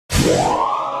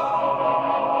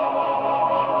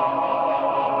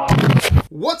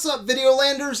What's up,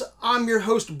 Videolanders? I'm your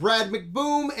host, Brad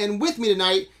McBoom, and with me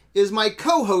tonight is my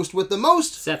co-host with the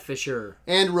most, Seth Fisher.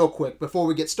 And real quick, before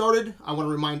we get started, I want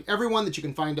to remind everyone that you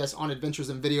can find us on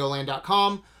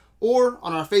adventuresinvideoland.com or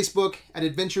on our Facebook at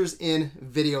Adventures in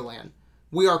Videoland.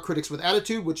 We are critics with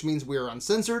attitude, which means we are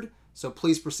uncensored, so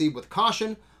please proceed with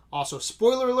caution. Also,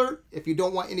 spoiler alert, if you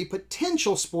don't want any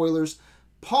potential spoilers,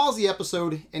 pause the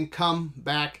episode and come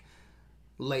back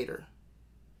later.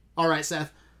 Alright,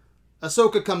 Seth.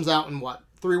 Ahsoka comes out in what,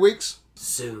 3 weeks?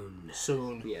 Soon.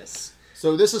 Yes.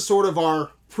 So this is sort of our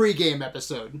pre-game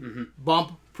episode. Mm-hmm.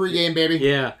 Bump, pre-game, baby.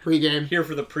 Yeah. Pre-game. Here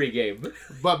for the pre-game.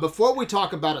 But before we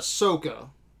talk about Ahsoka,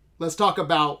 let's talk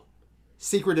about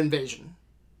Secret Invasion.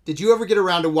 Did you ever get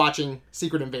around to watching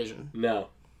Secret Invasion? No.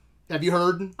 Have you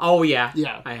heard? Oh, yeah.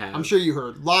 Yeah. I have. I'm sure you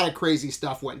heard. A lot of crazy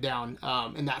stuff went down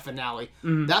in that finale.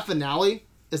 Mm-hmm. That finale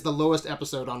is the lowest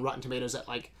episode on Rotten Tomatoes at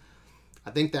I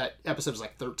think that episode is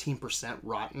 13%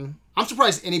 rotten. I'm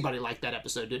surprised anybody liked that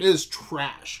episode, dude. It is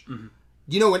trash. Mm-hmm.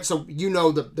 You know what? So you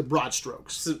know the broad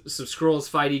strokes. Some Skrulls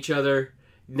fight each other.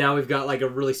 Now we've got a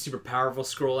really super powerful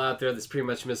Skrull out there that's pretty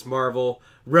much Miss Marvel.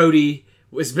 Rhodey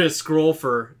has been a Skrull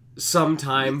for some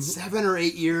time. 7 or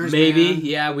 8 years, maybe, man.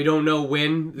 Yeah. We don't know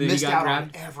when that Missed he got out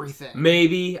grabbed. on everything.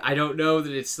 Maybe. I don't know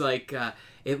that it's at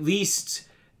least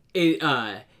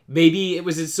maybe it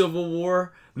was in Civil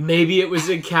War. Maybe it was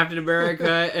in Captain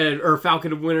America or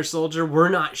Falcon and Winter Soldier. We're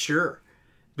not sure.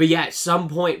 But yeah, at some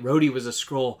point, Rhodey was a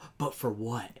Skrull. But for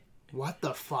what? What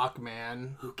the fuck,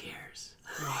 man? Who cares?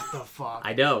 What the fuck?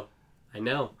 I know.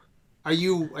 Are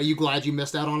you glad you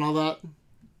missed out on all that?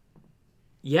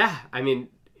 Yeah, I mean,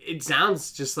 it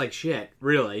sounds just like shit,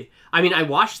 really. I mean, I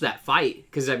watched that fight,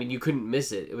 because, you couldn't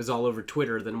miss it. It was all over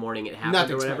Twitter the morning it happened.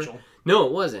 Nothing or whatever. Special. No,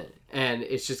 it wasn't. And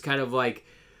it's just kind of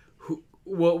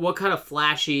what kind of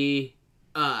flashy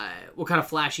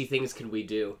things can we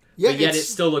do? Yeah, but yet it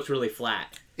still looked really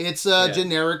flat. It's a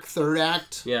generic third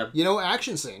act,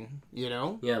 action scene,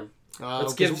 Yeah.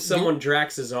 Let's give someone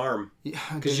Drax's arm.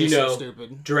 Because so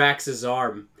stupid. Drax's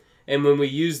arm. And when we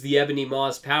use the Ebony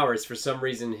Maw's powers, for some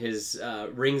reason his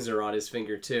rings are on his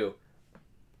finger too.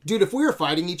 Dude, if we were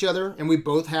fighting each other and we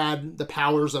both had the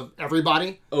powers of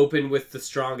everybody... Open with the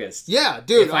strongest. Yeah,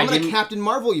 dude, I'm going to Captain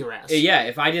Marvel your ass. Yeah,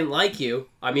 if I didn't like you,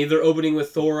 I'm either opening with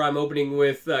Thor or I'm opening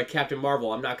with Captain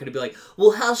Marvel. I'm not going to be like,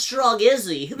 well, how strong is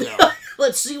he? Yeah.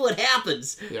 Let's see what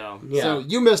happens. Yeah. So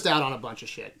you missed out on a bunch of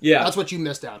shit. Yeah. That's what you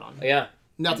missed out on. Yeah.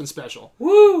 Nothing special.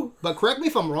 Woo! But correct me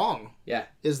if I'm wrong. Yeah.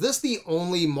 Is this the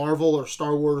only Marvel or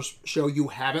Star Wars show you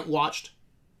haven't watched?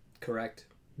 Correct.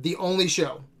 The only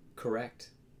show? Correct.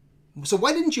 So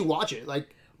why didn't you watch it?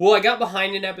 Well, I got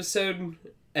behind an episode,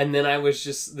 and then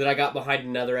I got behind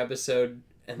another episode.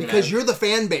 And because you're the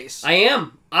fan base. I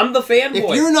am. I'm the fanboy.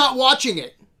 If you're not watching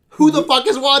it, who the fuck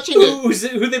is watching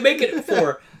it? Who they making it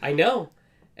for? I know.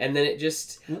 And then it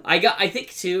just... I think,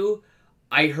 too,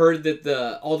 I heard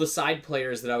that all the side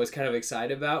players that I was kind of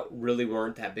excited about really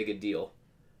weren't that big a deal.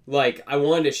 I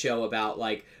wanted a show about,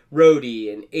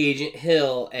 Rhodey and Agent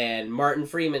Hill and Martin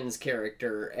Freeman's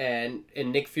character and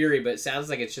Nick Fury, but it sounds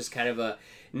like it's just kind of a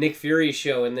Nick Fury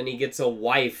show, and then he gets a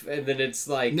wife, and then it's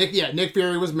Nick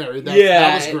Fury was married.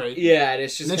 That was great. Yeah, and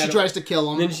it's just and then she tries to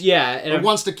kill him. And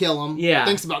wants to kill him. Yeah.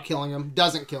 Thinks about killing him.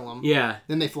 Doesn't kill him. Yeah.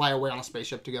 Then they fly away on a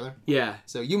spaceship together. Yeah.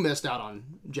 So you missed out on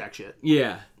jack shit.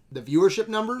 Yeah. The viewership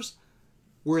numbers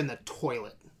were in the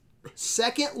toilet.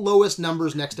 Second lowest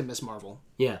numbers next to Miss Marvel.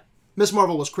 Yeah. Miss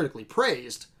Marvel was critically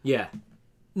praised. Yeah.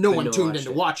 No one tuned in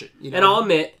to watch it. And I'll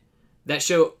admit, that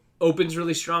show opens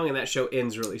really strong and that show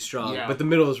ends really strong. Yeah. But the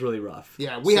middle is really rough.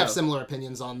 Yeah, we have similar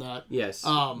opinions on that. Yes.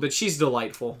 But she's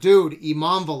delightful. Dude,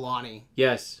 Iman Vellani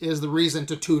is the reason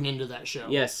to tune into that show.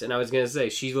 Yes, and I was going to say,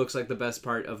 she looks like the best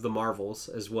part of the Marvels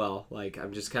as well.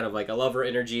 I'm just kind of I love her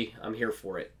energy. I'm here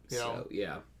for it. Yeah. So,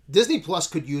 yeah. Disney Plus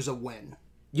could use a win.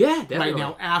 Yeah, definitely.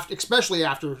 Right now, especially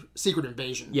after Secret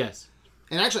Invasion. Yes.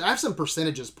 And actually, I have some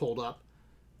percentages pulled up.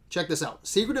 Check this out.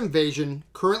 Secret Invasion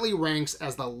currently ranks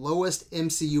as the lowest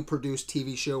MCU-produced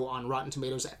TV show on Rotten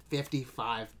Tomatoes at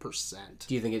 55%.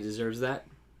 Do you think it deserves that?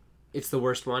 It's the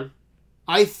worst one?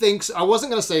 I think so. I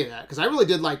wasn't going to say that, because I really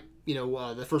did like,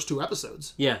 the first 2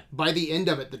 episodes. Yeah. By the end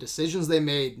of it, the decisions they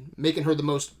made, making her the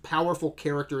most powerful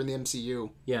character in the MCU.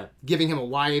 Yeah. Giving him a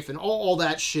wife and all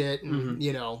that shit, and,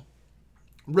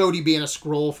 Rhodey being a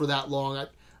Skrull for that long,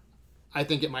 I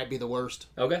think it might be the worst.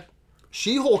 Okay.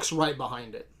 She-Hulk's right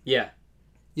behind it. Yeah.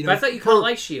 But I thought you kind of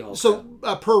liked She-Hulk. So,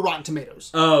 per Rotten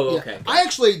Tomatoes. Oh, okay. Yeah. I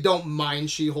actually don't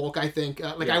mind She-Hulk, I think.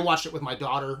 I watched it with my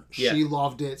daughter. She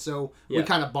loved it, so we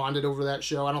kind of bonded over that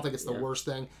show. I don't think it's the worst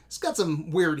thing. It's got some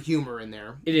weird humor in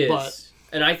there. It is. But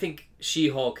And I think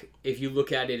She-Hulk, if you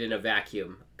look at it in a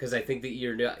vacuum, because I think that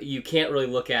you can't really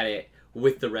look at it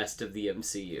with the rest of the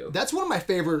MCU. That's one of my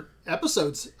favorite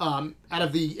episodes out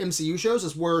of the MCU shows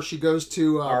is where she goes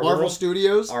to Our Marvel World?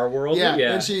 Studios. Our World? Yeah,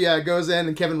 Yeah. and she goes in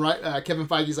and Kevin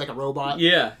Feige's like a robot.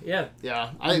 Yeah. Yeah,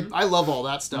 I love all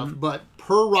that stuff. But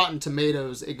per Rotten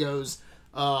Tomatoes, it goes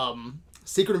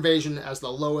Secret Invasion as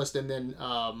the lowest, and then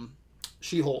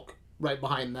She-Hulk right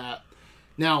behind that.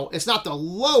 Now, it's not the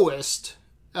lowest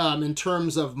in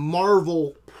terms of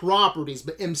Marvel properties,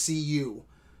 but MCU,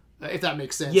 if that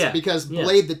makes sense. Yeah. Because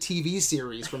Blade, the TV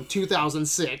series from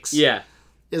 2006,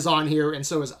 is on here, and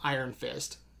so is Iron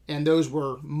Fist. And those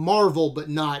were Marvel, but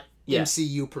not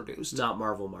MCU produced. Not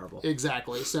Marvel.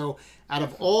 Exactly. So out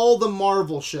of all the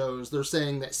Marvel shows, they're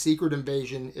saying that Secret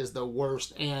Invasion is the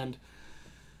worst, and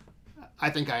I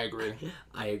think I agree.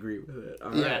 I agree with it.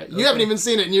 All yeah, right. you haven't even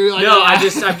seen it, and you're like, no, "Ah."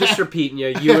 I'm just repeating you.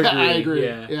 You agree. I agree.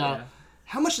 Yeah. Yeah.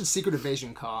 How much did Secret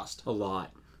Invasion cost? A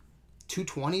lot.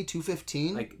 $220,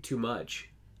 $215? Like, too much.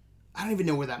 I don't even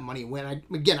know where that money went.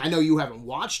 I know you haven't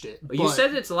watched it. But you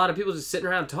said it's a lot of people just sitting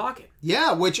around talking.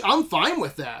 Yeah, which I'm fine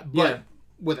with that. But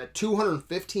with a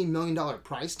 $215 million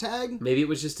price tag? Maybe it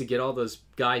was just to get all those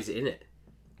guys in it.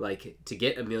 Like, to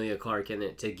get Emilia Clarke in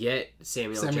it, to get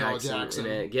Samuel Jackson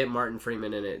in it, get Martin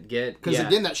Freeman in it, Because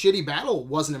again, that shitty battle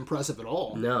wasn't impressive at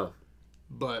all. No.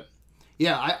 But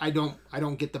yeah, I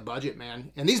don't get the budget,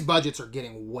 man. And these budgets are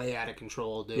getting way out of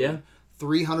control, dude. Yeah.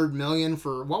 $300 million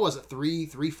for, what was it,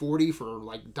 $340 for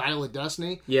like Dial of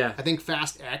Destiny? Yeah. I think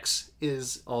Fast X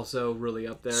is also really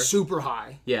up there. super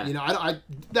high. Yeah. You know, I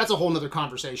that's a whole nother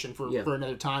conversation for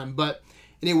another time. But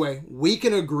anyway, we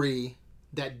can agree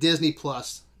that Disney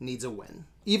Plus needs a win.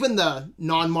 Even the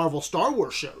non-Marvel Star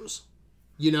Wars shows,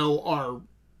 you know,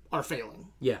 are failing.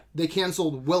 Yeah. They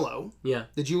canceled Willow. Yeah.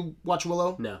 Did you watch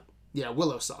Willow? No. Yeah,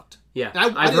 Willow sucked. Yeah.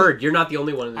 I've heard. You're not the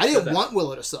only one. I didn't want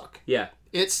Willow to suck. Yeah.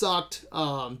 It sucked.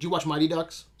 Did you watch Mighty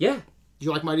Ducks? Yeah. Did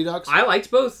you like Mighty Ducks? I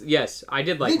liked both. Yes, I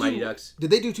did like Mighty Ducks. Did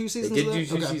they do 2 seasons? They did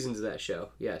do 2 seasons of that show.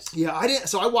 Yes. Yeah, I didn't.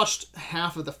 So I watched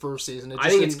half of the first season. I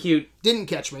think it's cute. Didn't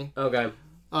catch me. Okay.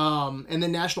 And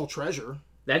then National Treasure.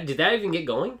 Did that even get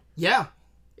going? Yeah.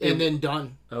 And then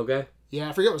done. Okay. Yeah,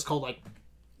 I forget what it was called, like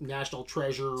National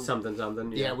Treasure.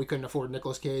 Something. Yeah, we couldn't afford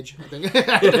Nicolas Cage. I think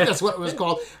that's what it was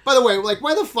called. By the way, like,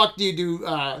 why the fuck do you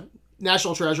do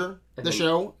National Treasure, the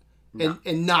show,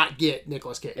 and not get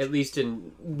Nicolas Cage? At least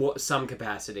in some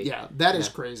capacity. Yeah, that is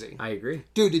crazy. I agree.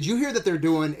 Dude, did you hear that they're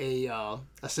doing a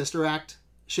Sister Act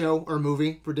show or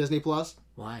movie for Disney Plus?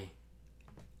 Why?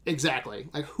 Exactly.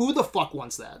 Like, who the fuck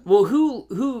wants that? Well,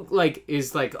 who like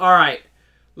is like, all right,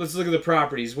 let's look at the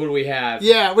properties. What do we have?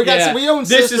 Yeah, we own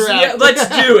Sister Act. Yeah, let's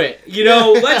do it. You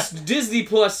know, let's Disney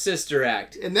Plus Sister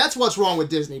Act. And that's what's wrong with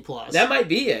Disney Plus. That might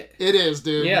be it. It is,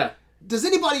 dude. Yeah. Do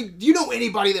you know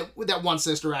anybody that wants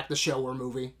Sister Act, the show or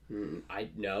movie? I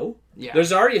know. Yeah.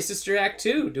 There's already a Sister Act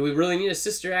 2. Do we really need a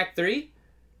Sister Act 3?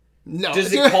 No.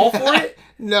 Does it call for it?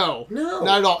 No. No.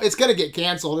 Not at all. It's going to get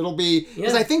canceled. It'll be...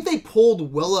 Because I think they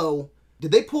pulled Willow...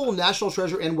 Did they pull National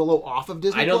Treasure and Willow off of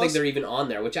Disney Plus? I don't think they're even on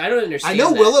there, which I don't understand. I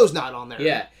know Willow's not on there.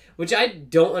 Yeah. Which I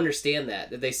don't understand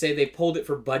that they say they pulled it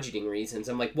for budgeting reasons.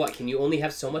 I'm like, what? Can you only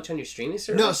have so much on your streaming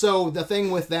service? No, so the thing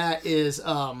with that is...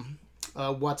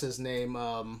 what's his name?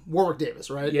 Warwick Davis,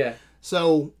 right? Yeah.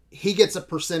 So he gets a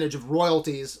percentage of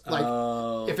royalties,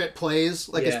 like if it plays,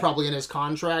 like it's probably in his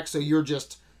contract. So you're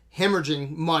just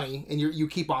hemorrhaging money, and you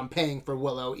keep on paying for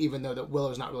Willow, even though that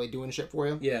Willow's not really doing shit for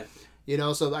you. Yeah. You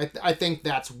know, so I think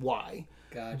that's why.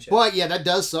 Gotcha. But yeah, that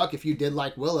does suck if you did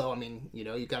like Willow. I mean, you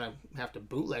know, you gotta have to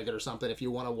bootleg it or something if you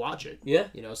want to watch it. Yeah.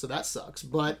 You know, so that sucks.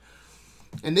 But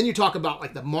and then you talk about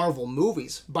like the Marvel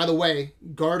movies. By the way,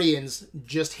 Guardians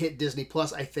just hit Disney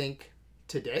Plus, I think,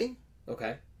 today.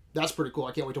 Okay. That's pretty cool.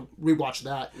 I can't wait to rewatch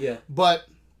that. Yeah. But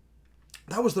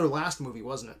that was their last movie,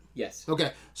 wasn't it? Yes.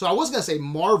 Okay. So I was gonna say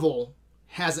Marvel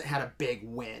hasn't had a big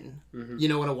win, you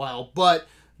know, in a while, but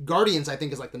Guardians, I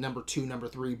think, is like the number 2, number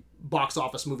 3 box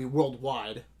office movie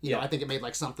worldwide. You know, I think it made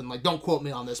like something like, don't quote me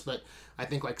on this, but I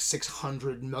think like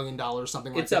 $600 million,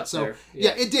 something like it's that. Up so there.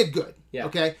 Yeah, it did good. Yeah.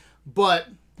 Okay. But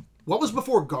what was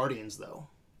before Guardians though?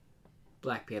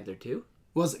 Black Panther 2?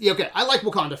 Okay, I like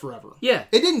Wakanda Forever. Yeah.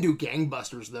 It didn't do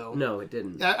gangbusters though. No, it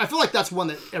didn't. I feel like that's one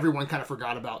that everyone kind of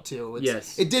forgot about too.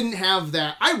 Yes. It didn't have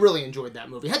that. I really enjoyed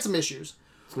that movie. It had some issues.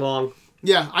 It's long.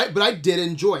 Yeah, but I did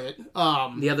enjoy it.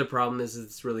 The other problem is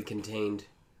it's really contained.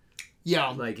 Yeah.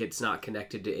 Like, it's not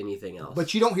connected to anything else.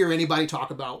 But you don't hear anybody talk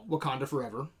about Wakanda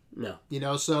Forever. No. You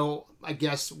know, so I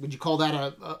guess, would you call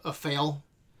that a fail?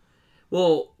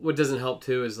 Well, what doesn't help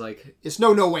too is like It's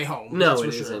no Way Home. no, that's it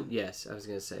for sure. isn't. Yes, I was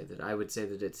gonna say that. I would say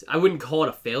that it's. I wouldn't call it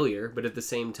a failure, but at the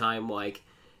same time, like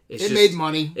It made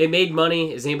money. It made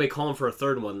money. Is anybody calling for a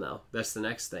third one though? That's the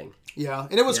next thing. Yeah,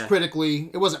 and it was critically.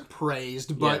 It wasn't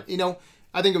praised, but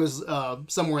I think it was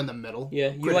somewhere in the middle.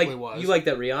 Yeah, you like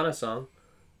that Rihanna song.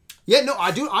 Yeah, no,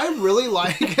 I do. I really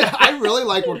like. I really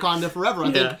like Wakanda Forever.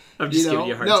 I think. I'm just giving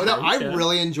you a hard time. No, I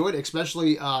really enjoyed it,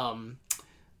 especially.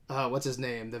 What's his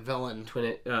name? The villain.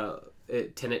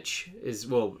 Tenich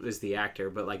is the actor,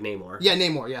 but like Namor. Yeah,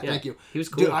 Namor. Yeah, thank you. He was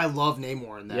cool. Dude, I love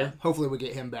Namor in that. Yeah. Hopefully we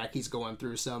get him back. He's going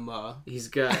through some. He's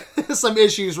got some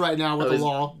issues right now with the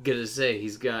law. Gonna say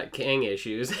he's got Kang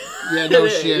issues. Yeah, no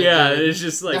shit. Yeah, dude. It's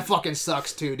just like that fucking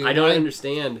sucks too, dude. I don't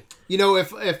understand.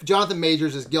 If Jonathan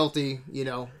Majors is guilty,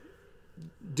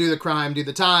 do the crime, do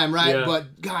the time, right? Yeah.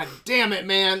 But god damn it,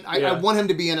 man, I want him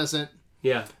to be innocent.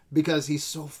 Yeah. Because he's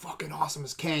so fucking awesome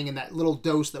as Kang in that little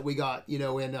dose that we got, in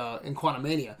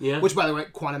Quantumania. Yeah. Which, by the way,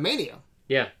 Quantumania.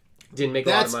 Yeah. Didn't make a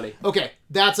lot of money. Okay,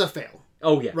 that's a fail.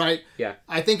 Oh, yeah. Right? Yeah.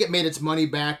 I think it made its money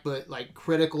back, but, like,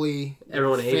 critically,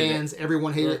 everyone hated fans,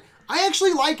 everyone hated it. I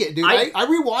actually like it, dude. I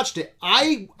rewatched it.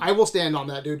 I will stand on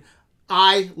that, dude.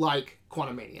 I like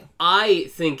Quantumania. I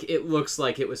think it looks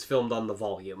like it was filmed on the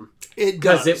volume. It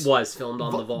does. Because it was filmed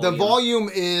on the volume. The volume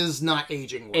is not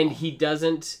aging well. And he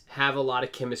doesn't have a lot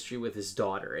of chemistry with his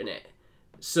daughter in it.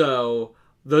 So,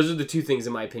 those are the two things,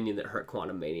 in my opinion, that hurt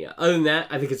Quantumania. Other than that,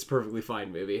 I think it's a perfectly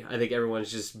fine movie. I think everyone's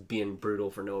just being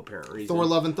brutal for no apparent reason. Thor,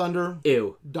 Love and Thunder?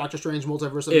 Ew. Doctor Strange,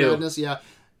 Multiverse of Madness? Yeah.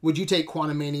 Would you take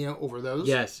Quantumania over those?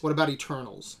 Yes. What about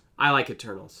Eternals? I like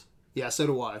Eternals. Yeah, so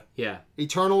do I. Yeah.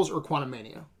 Eternals or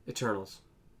Quantumania? Eternals.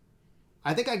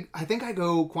 I think I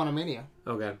go Quantumania.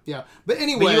 Okay. Yeah, but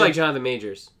anyway. But you like Jonathan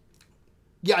Majors.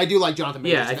 Yeah, I do like Jonathan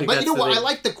Majors. Yeah, I think but that's you know what? thing. I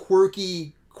like the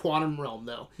quirky quantum realm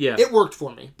though. Yeah. It worked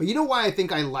for me. But you know why I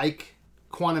think I like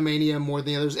Quantumania more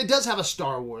than the others? It does have a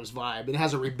Star Wars vibe. It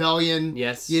has a rebellion.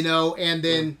 Yes. And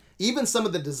then even some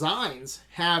of the designs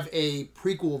have a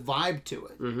prequel vibe to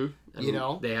it.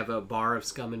 Mm-hmm. They have a bar of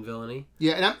scum and villainy.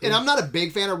 Yeah, and I'm not a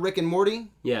big fan of Rick and Morty.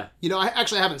 Yeah. I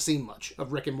haven't seen much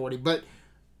of Rick and Morty, but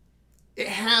it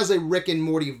has a Rick and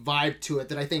Morty vibe to it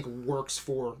that I think works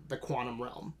for the quantum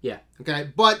realm. Yeah.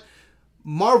 Okay, but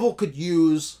Marvel could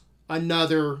use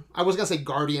another. I was gonna say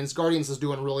Guardians. Guardians is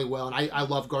doing really well, and I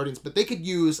love Guardians, but they could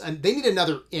use and they need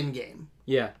another Endgame.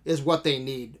 Yeah, is what they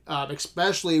need,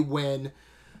 especially when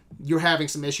you're having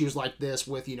some issues like this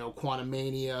with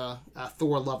Quantumania,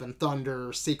 Thor: Love and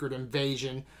Thunder, Secret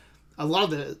Invasion. A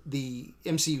lot of the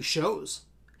MCU shows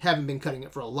haven't been cutting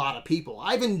it for a lot of people.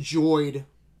 I've enjoyed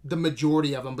the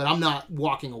majority of them, but I'm not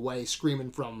walking away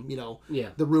screaming from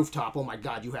the rooftop, oh my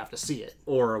god, you have to see it,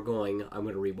 or going, I'm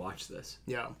going to rewatch this.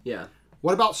 Yeah.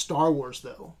 What about Star Wars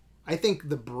though? I think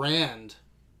the brand,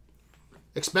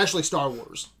 especially Star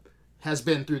Wars, has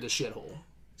been through the shithole.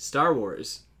 Star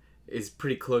Wars is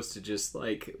pretty close to just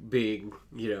like being,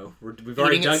 we've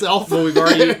already dug itself. Well, we've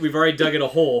already dug in a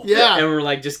hole. Yeah, and we're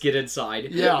like, just get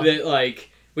inside. Yeah,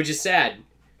 which is sad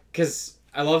because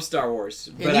I love Star Wars.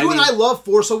 But and I love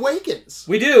Force Awakens.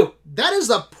 We do. That is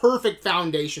a perfect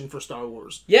foundation for Star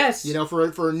Wars. Yes.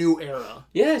 For a new era.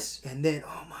 Yes. And then,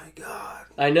 oh my god.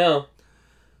 I know.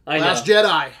 Last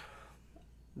Jedi.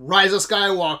 Rise of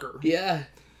Skywalker. Yeah.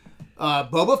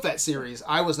 Boba Fett series,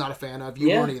 I was not a fan of. You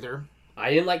weren't either.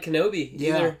 I didn't like Kenobi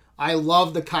either. I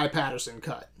love the Kai Patterson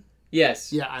cut.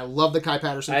 Yes. Yeah, I love the Kai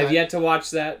Patterson cut. I have yet to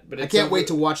watch that, but I can't wait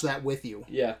to watch that with you.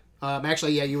 Yeah.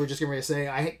 Actually, you were just going to say,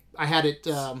 I had it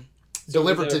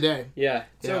delivered today. Yeah.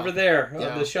 It's over there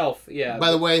on the shelf. Yeah.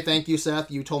 By the way, thank you, Seth.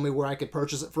 You told me where I could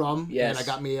purchase it from. Yes. And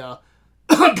I got me a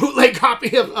bootleg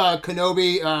copy of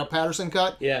Kenobi Patterson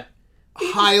cut. Yeah.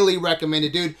 Highly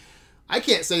recommended, dude. I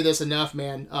can't say this enough,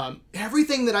 man.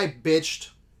 Everything that I bitched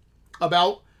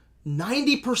about,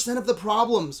 90% of the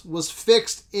problems was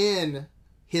fixed in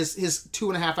his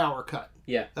 2.5 hour cut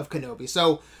of Kenobi.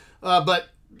 So, but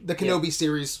the Kenobi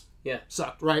series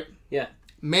sucked, right? Yeah.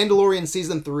 Mandalorian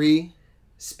Season 3.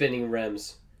 Spinning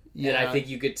rims. Yeah. And I think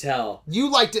you could tell.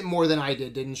 You liked it more than I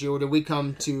did, didn't you? Or did we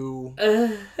come to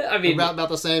about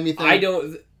the same, you think? I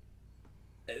don't...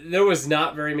 There was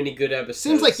not very many good episodes.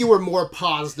 Seems like you were more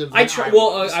positive than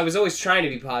I was always trying to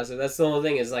be positive. That's the only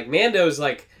thing is, like, Mando's,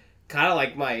 like, kind of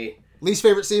like my... Least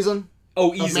favorite season?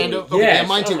 Oh, easily. Mando? Okay, yes. Yeah,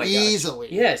 mine too. Easily.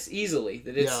 Yes, easily.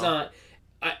 That it's not...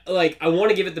 I want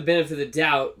to give it the benefit of the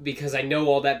doubt because I know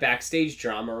all that backstage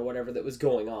drama or whatever that was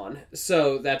going on.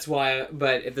 So that's why...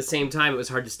 But at the same time, it was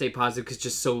hard to stay positive because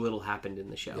just so little happened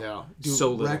in the show. Yeah. Dude, so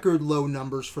little. Record low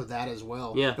numbers for that as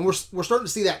well. Yeah. And we're starting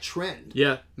to see that trend.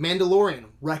 Yeah. Mandalorian,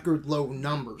 record low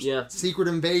numbers. Yeah. Secret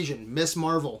Invasion, Miss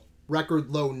Marvel, record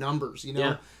low numbers, you know?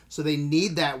 Yeah. So they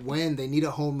need that win. They need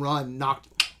a home run knocked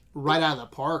right out of the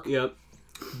park. Yep.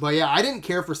 But yeah, I didn't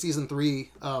care for season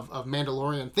 3 of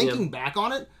Mandalorian. Thinking back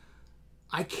on it,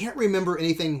 I can't remember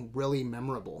anything really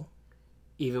memorable.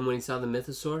 Even when he saw the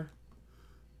Mythosaur?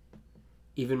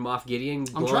 Even Moff Gideon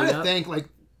I'm trying to think, like,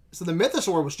 so the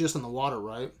Mythosaur was just in the water,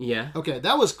 right? Yeah. Okay,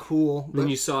 that was cool. Then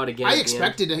you saw it again. I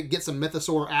expected to get some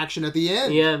Mythosaur action at the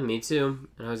end. Yeah, me too.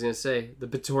 And I was going to say, the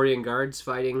Praetorian Guards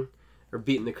fighting or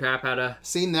beating the crap out of...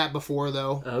 Seen that before,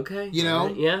 though. Okay. You know?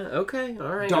 Right. Yeah, okay.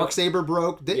 All right. Darksaber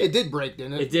broke. Yeah. It did break,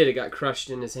 didn't it? It did. It got crushed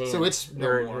in his hand. So it's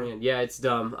no more. Yeah, it's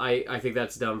dumb. I think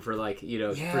that's dumb for, like, you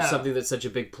know, for something that's such a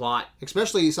big plot.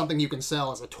 Especially something you can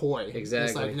sell as a toy. Exactly.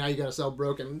 It's like, now you got to sell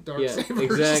broken Darksabers. Yeah,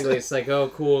 exactly. It's like, oh,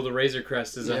 cool, the Razor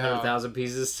Crest is 100,000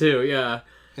 pieces, too. Yeah.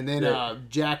 And then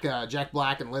Jack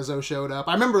Black and Lizzo showed up.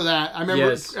 I remember that. I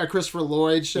remember Christopher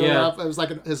Lloyd showed up. It was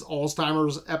like his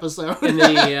Alzheimer's episode. And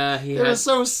then he it was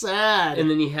so sad. And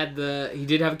then he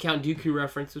did have a Count Dooku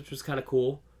reference, which was kind of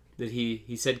cool. That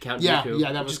he said Count Dooku.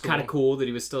 Yeah, that was kind of cool that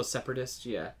he was still a separatist.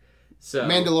 Yeah. So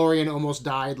Mandalorian almost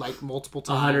died like multiple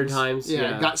times. 100 times.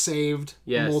 Yeah, got saved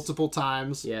multiple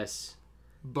times. Yes.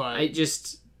 But it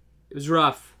was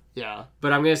rough. Yeah.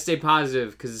 But I'm gonna stay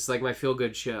positive because it's like my feel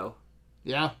good show.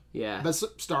 Yeah. Yeah. But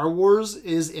Star Wars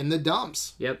is in the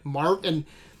dumps. Yep. And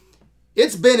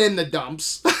it's been in the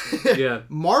dumps. Yeah.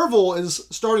 Marvel is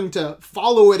starting to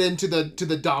follow it into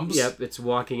the dumps. Yep, it's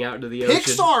walking out into the ocean.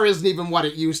 Pixar isn't even what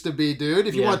it used to be, dude.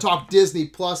 If you want to talk Disney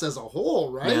Plus as a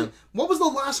whole, right? Yeah. What was the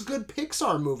last good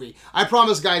Pixar movie? I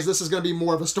promise, guys, this is going to be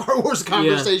more of a Star Wars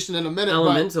conversation in a minute.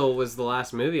 Elemental was the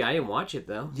last movie. I didn't watch it,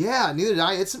 though. Yeah, neither did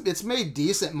I. It's made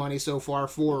decent money so far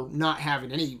for not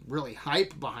having any really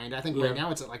hype behind it. I think right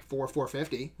now it's at like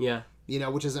 $450. Yeah. You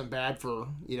know, which isn't bad for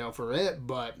it,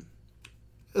 but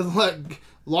like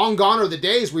long gone are the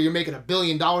days where you're making $1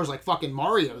 billion like fucking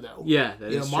Mario, though. Yeah,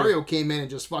 that is Mario true. Came in and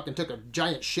just fucking took a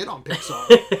giant shit on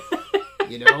Pixar.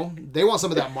 You know, they want some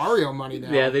of that Mario money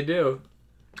now. Yeah, they do.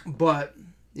 But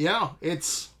yeah,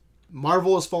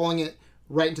 Marvel is falling it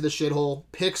right into the shithole.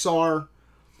 Pixar,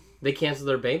 they canceled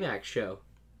their Baymax show.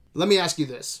 Let me ask you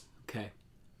this. Okay.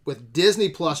 With Disney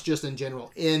Plus just in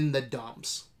general in the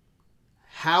dumps,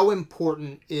 how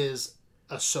important is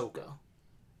Ahsoka?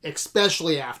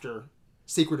 Especially after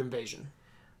Secret Invasion.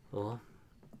 Well,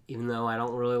 even though I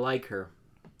don't really like her,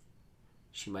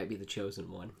 she might be the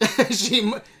chosen one. She's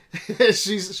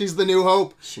the new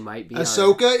hope. She might be.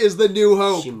 Ahsoka is the new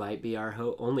hope. She might be our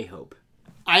only hope.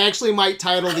 I actually might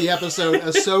title the episode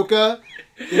 "Ahsoka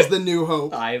is the new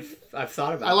hope." I've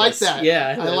thought about. I like that.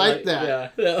 Yeah, I like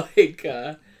that.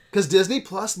 Yeah, because Disney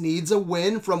Plus needs a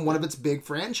win from one of its big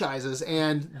franchises,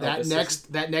 and that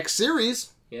next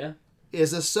series. Yeah.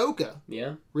 Is Ahsoka.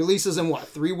 Yeah. Releases in what,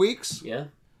 3 weeks? Yeah.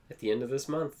 At the end of this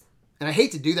month. And I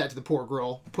hate to do that to the poor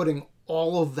girl, putting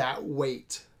all of that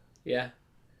weight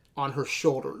on her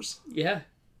shoulders. Yeah.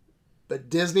 But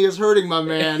Disney is hurting, my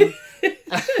man.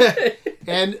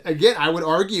 And again, I would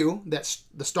argue that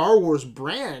the Star Wars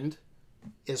brand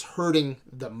is hurting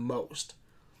the most.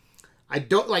 I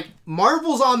don't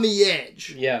Marvel's on the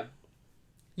edge. Yeah.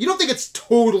 You don't think it's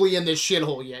totally in this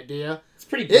shithole yet, do you? It's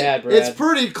pretty bad, Brad. It's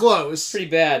pretty close. Pretty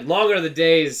bad. Longer are the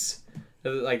days,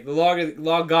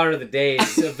 long gone are the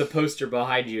days of the poster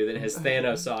behind you that has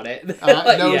Thanos on it.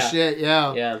 Shit,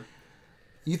 yeah. Yeah.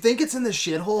 You think it's in the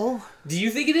shithole? Do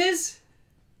you think it is?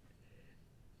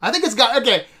 I think it's got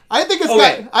I think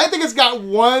it's got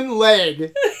one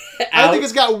leg. I think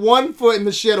it's got one foot in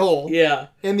the shithole. Yeah.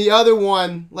 And the other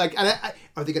one,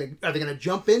 are they gonna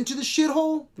jump into the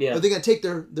shithole? Yeah. Or are they gonna take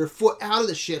their foot out of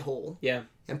the shithole? Yeah.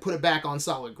 And put it back on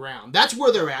solid ground? That's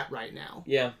where they're at right now.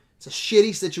 Yeah. It's a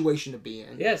shitty situation to be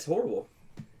in. Yeah, it's horrible.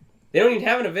 They don't even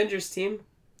have an Avengers team.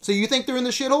 So you think they're in the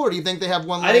shithole, or do you think they have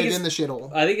one leg in the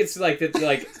shithole? I think it's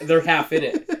they're half in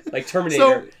it, like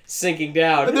Terminator sinking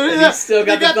down. And he's still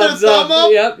got the thumbs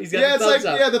up. Yep, he's got the thumbs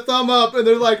up. Yeah, the thumb up, and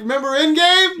they're like, "Remember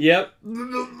Endgame?" Yep.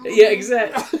 Yeah,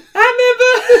 exactly.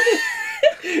 I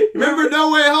remember. Remember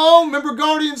No Way Home? Remember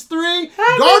Guardians 3?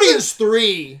 Guardians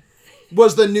 3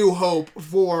 was the new hope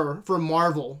for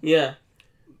Marvel. Yeah.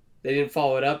 They didn't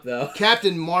follow it up though.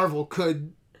 Captain Marvel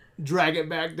could drag it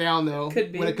back down though.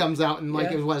 Could be. When it comes out in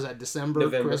what is that, December?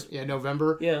 November.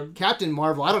 November. Yeah. Captain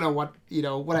Marvel, I don't know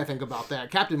what I think about that.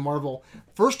 Captain Marvel,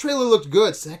 first trailer looked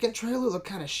good. Second trailer looked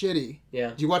kind of shitty. Yeah.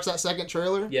 Did you watch that second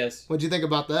trailer? Yes. What'd you think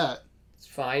about that? It's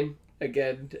fine.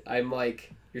 Again, I'm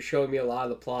like, you're showing me a lot of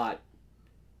the plot.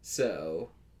 So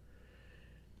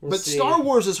we'll see. Star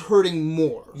Wars is hurting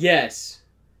more. Yes.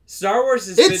 Star Wars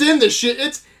is in the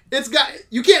shit.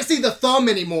 You can't see the thumb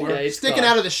anymore. Yeah, it's sticking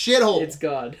gone. out of the shithole. It's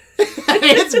gone.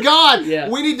 It's gone. Yeah.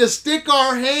 We need to stick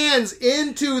our hands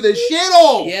into the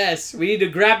shithole. Yes, we need to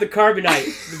grab the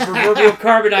carbonite, the proverbial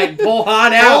carbonite, and pull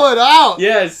Han out. Pull it out.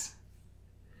 Yes.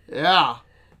 Yeah.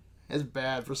 It's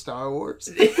bad for Star Wars.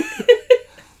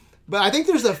 But I think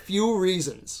there's a few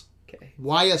reasons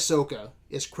why Ahsoka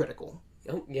is critical.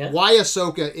 Oh, yeah. Why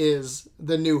Ahsoka is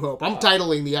the new hope. I'm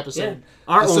titling the episode. Yeah.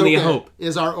 Our Ahsoka only hope.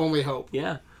 is our only hope.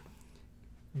 Yeah.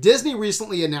 Disney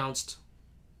recently announced,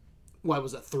 what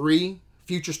was it, 3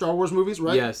 future Star Wars movies,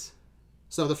 right? Yes.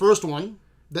 So the first one,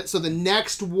 the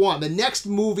next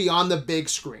movie on the big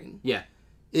screen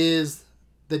is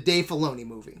the Dave Filoni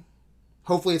movie.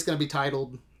 Hopefully it's going to be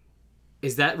titled...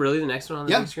 Is that really the next one on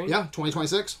the big screen? Yeah,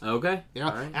 2026. Okay. Yeah.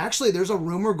 All right. Actually, there's a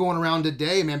rumor going around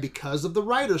today, man, because of the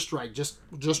writer's strike. Just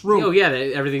rumor. Oh, yeah,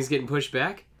 everything's getting pushed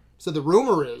back? So the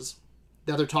rumor is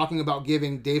that they're talking about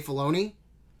giving Dave Filoni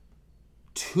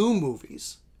 2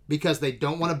 movies because they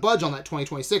don't want to budge on that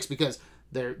 2026 because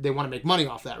they want to make money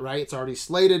off that, right? It's already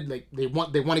slated. They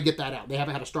want to get that out. They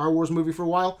haven't had a Star Wars movie for a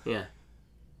while. Yeah.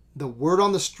 The word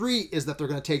on the street is that they're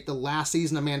going to take the last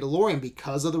season of Mandalorian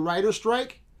because of the writer's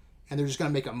strike, and they're just going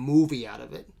to make a movie out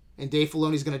of it. And Dave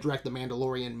Filoni's going to direct the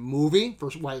Mandalorian movie for,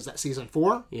 what is that, season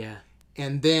 4? Yeah.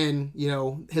 And then,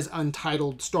 his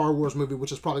untitled Star Wars movie,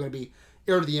 which is probably going to be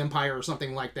Heir to the Empire or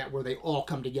something like that, where they all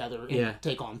come together and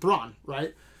take on Thrawn,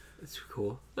 right? That's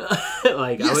cool.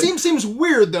 Seems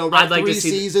weird, though, right? I'd like 3 to see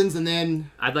seasons and then...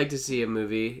 I'd like to see a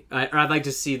movie, or I'd like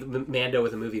to see Mando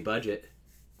with a movie budget.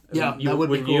 Yeah, that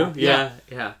would be cool. You? Yeah.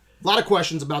 A lot of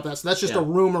questions about that. So that's just a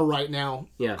rumor right now.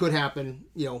 Yeah. Could happen,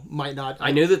 might not.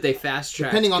 I knew that they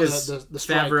fast-tracked. Depending on the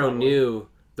strike. Favreau probably knew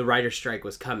the writer's strike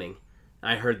was coming.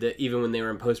 I heard that even when they were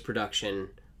in post-production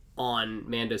on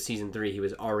Mando Season 3, he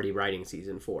was already writing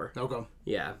Season 4. Okay.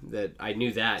 Yeah, I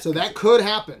knew that. So that could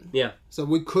happen. Yeah. So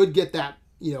we could get that,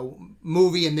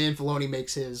 movie, and then Filoni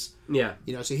makes his... Yeah.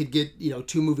 So he'd get,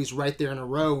 2 movies right there in a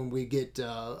row, and we get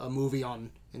a movie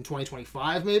in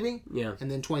 2025 maybe, and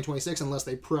then 2026 unless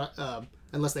they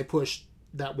push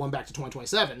that one back to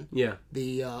 2027. Yeah,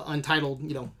 the untitled,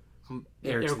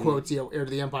 air quotes, Heir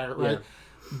to the Empire, right?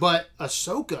 Yeah. But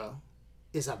Ahsoka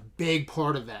is a big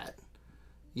part of that,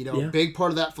 big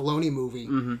part of that Filoni movie.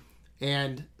 Mm-hmm.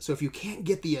 And so if you can't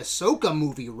get the Ahsoka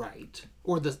movie right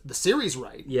or the series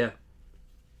right,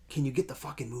 can you get the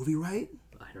fucking movie right?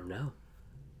 I don't know.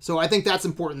 So I think that's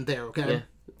important there. Okay. Yeah.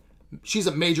 She's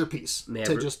a major piece. May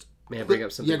I bring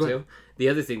up something too? The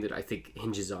other thing that I think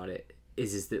hinges on it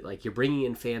is that like you're bringing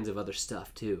in fans of other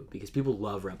stuff too, because people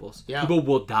love Rebels. Yeah. People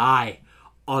will die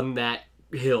on that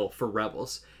hill for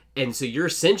Rebels, and so you're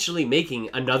essentially making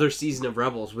another season of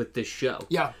Rebels with this show.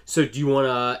 Yeah. So do you want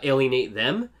to alienate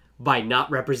them by not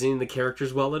representing the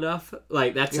characters well enough?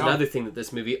 Like that's another thing that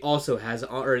this movie also has,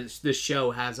 or this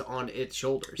show has on its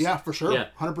shoulders. Yeah, for sure.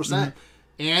 100%. Mm-hmm.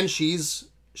 And she's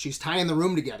tying the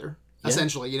room together.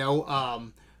 Essentially,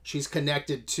 she's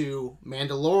connected to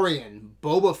Mandalorian,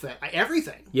 Boba Fett,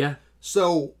 everything. Yeah.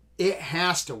 So it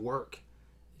has to work.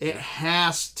 It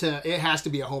has to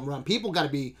be a home run. People got to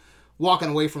be walking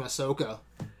away from Ahsoka.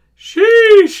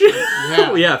 Sheesh.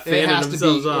 Yeah. Fanning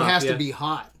themselves off. It has to be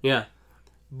hot. Yeah.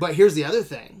 But here's the other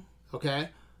thing. Okay.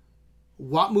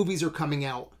 What movies are coming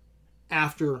out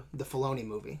after the Filoni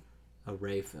movie? A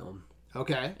Rey film.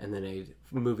 Okay. And then a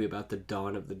movie about the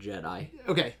dawn of the Jedi.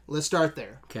 Okay, let's start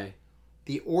there. Okay.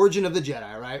 The Origin of the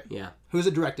Jedi, right? Yeah. Who's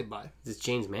it directed by? It's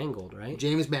James Mangold, right?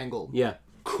 James Mangold. Yeah.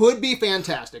 Could be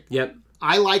fantastic. Yep.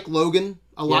 I like Logan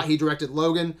a lot. He directed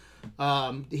Logan.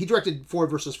 He directed Ford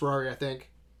versus Ferrari, I think.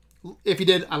 If he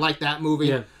did, I like that movie.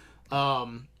 Yeah.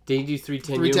 Did he do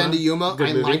 310 to Yuma?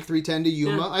 I like 310 to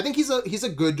Yuma. Yeah. I think he's a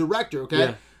good director, okay?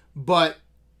 Yeah. But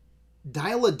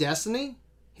Dial of Destiny,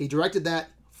 he directed that,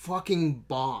 fucking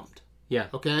bombed. Yeah.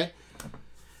 Okay?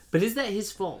 But is that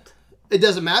his fault? It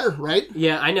doesn't matter, right?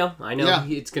 Yeah, I know. Yeah.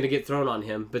 It's going to get thrown on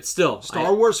him, but still.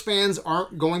 Star Wars fans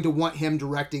aren't going to want him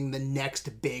directing the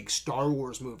next big Star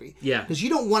Wars movie. Yeah. Because you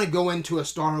don't want to go into a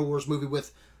Star Wars movie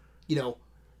with,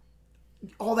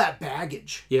 all that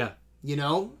baggage. Yeah.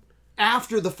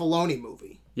 After the Filoni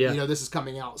movie. Yeah. This is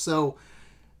coming out. So,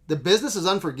 the business is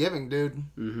unforgiving, dude.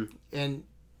 Mm-hmm. And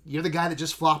you're the guy that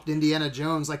just flopped Indiana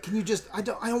Jones. Like, can you just... I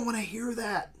don't want to hear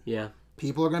that. Yeah.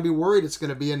 People are going to be worried it's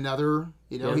going to be another...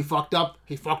 he fucked up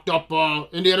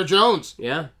Indiana Jones.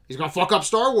 Yeah. He's going to fuck up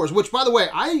Star Wars. Which, by the way,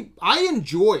 I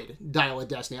enjoyed Dial of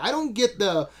Destiny. I don't get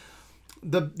the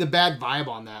bad vibe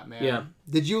on that, man. Yeah.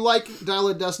 Did you like Dial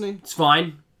of Destiny? It's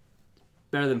fine.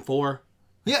 Better than 4.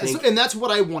 Yeah, and that's what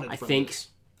I wanted from this.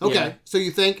 Okay, so you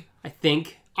think... I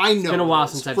think. I know. It's been a while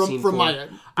since I've seen 4. From my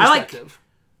perspective.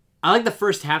 I like the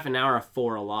first half an hour of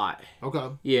 4 a lot. Okay.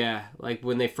 Yeah, like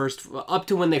when they first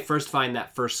find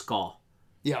that first skull.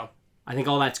 Yeah. I think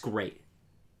all that's great.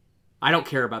 I don't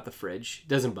care about the fridge. It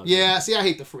doesn't bug me. Yeah, see, I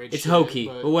hate the fridge. It's hokey,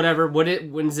 but whatever. When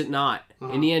is it not?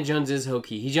 Indiana Jones is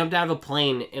hokey. He jumped out of a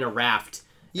plane in a raft.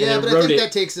 Yeah, but I think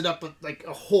that takes it up like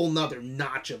a whole nother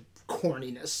notch of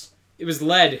corniness. It was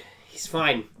lead. He's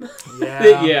fine.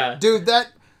 Yeah. Yeah. Dude,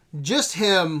 just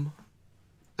him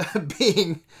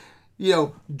being,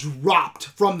 dropped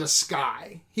from the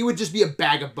sky. He would just be a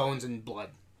bag of bones and blood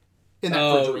in that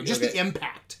refrigerator. Just the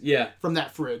impact from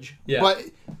that fridge. Yeah. But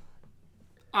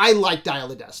I like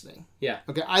Dial of Destiny. Yeah.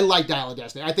 Okay, I like Dial of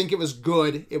Destiny. I think it was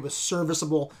good. It was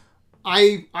serviceable.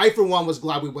 I for one, was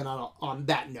glad we went on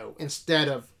that note instead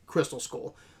of Crystal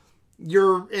Skull.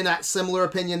 You're in that similar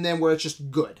opinion then, where it's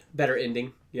just good. Better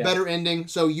ending. Yeah. Better ending.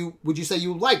 So would you say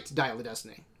you liked Dial of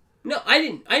Destiny? No, I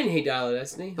didn't hate Dial of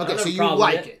Destiny. Okay, so you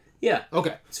like it. Yeah.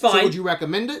 Okay. It's fine. So would you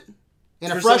recommend it?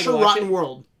 In a fresh or rotten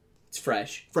world? It's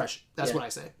fresh. Fresh. That's what I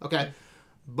say. Okay.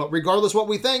 But regardless what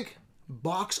we think,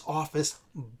 box office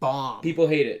bomb. People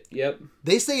hate it. Yep.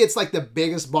 They say it's like the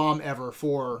biggest bomb ever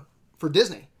for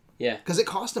Disney. Yeah. Because it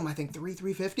cost them, I think,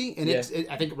 $350, and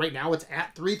I think right now it's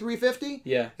at $350.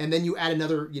 Yeah. And then you add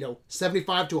another,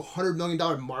 $75 to $100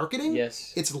 million marketing.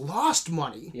 Yes. It's lost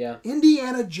money. Yeah.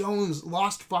 Indiana Jones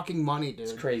lost fucking money, dude.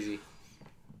 It's crazy.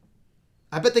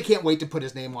 I bet they can't wait to put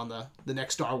his name on the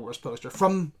next Star Wars poster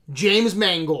from James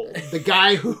Mangold, the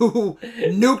guy who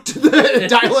nuked the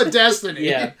Dial of Destiny.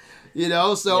 Yeah.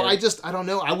 I don't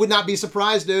know. I would not be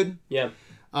surprised, dude. Yeah.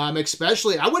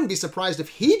 Especially, I wouldn't be surprised if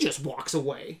he just walks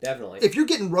away. Definitely. If you're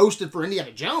getting roasted for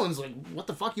Indiana Jones, like, what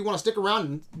the fuck? You want to stick around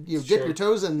and dip your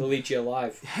toes in? They'll eat you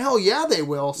alive. Hell yeah, they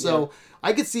will. So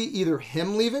I could see either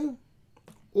him leaving,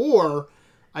 or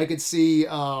I could see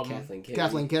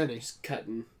Kathleen Kennedy. Just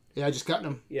cutting. Yeah, just cutting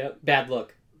him. Yep. Bad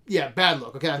look. Yeah, bad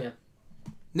look. Okay. Yeah.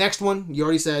 Next one, you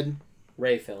already said.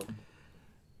 Rey film.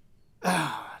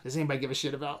 Does anybody give a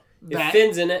shit about that? If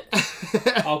Finn's in it,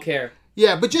 I'll care.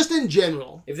 Yeah, but just in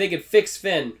general. If they could fix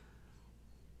Finn,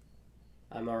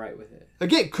 I'm alright with it.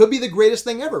 Again, could be the greatest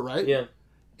thing ever, right? Yeah.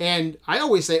 And I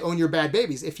always say, own your bad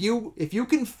babies. If you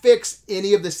can fix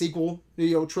any of the sequel,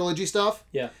 trilogy stuff,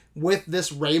 with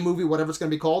this Rey movie, whatever it's going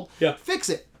to be called, fix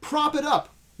it, prop it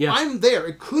up. Yeah. I'm there.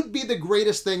 It could be the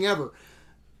greatest thing ever,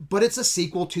 but it's a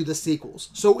sequel to the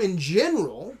sequels. So in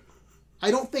general,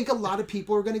 I don't think a lot of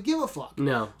people are going to give a fuck.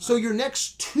 No. So your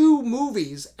next 2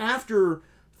 movies after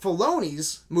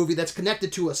Filoni's movie that's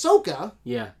connected to Ahsoka,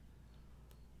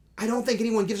 I don't think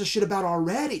anyone gives a shit about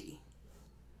already.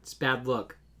 It's bad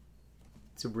look.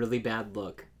 It's a really bad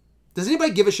look. Does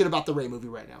anybody give a shit about the Rey movie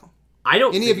right now? I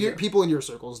don't. Any of your people in your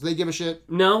circles, do they give a shit?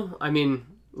 No, I mean,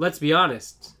 let's be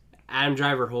honest. Adam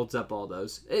Driver holds up all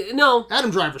those. No.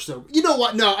 Adam Driver's so... You know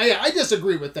what? No, I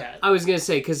disagree with that. I was going to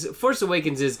say, because Force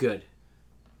Awakens is good.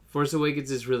 Force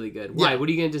Awakens is really good. Why? What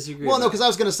are you going to disagree with? Well, no, because I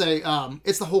was going to say,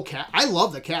 it's the whole cast. I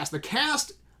love the cast. The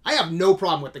cast, I have no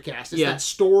problem with the cast. It's that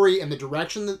story and the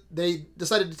direction that they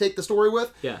decided to take the story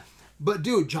with. Yeah. But,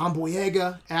 dude, John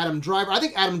Boyega, Adam Driver. I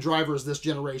think Adam Driver is this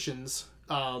generation's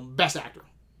best actor.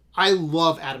 I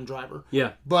love Adam Driver.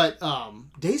 Yeah. But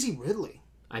Daisy Ridley...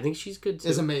 I think she's good too.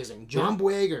 Is amazing. John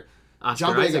Boyega,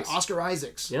 Oscar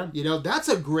Isaacs. Yeah. That's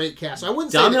a great cast. I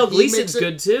wouldn't Domhnall say Gleeson's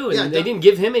good too, and they didn't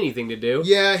give him anything to do.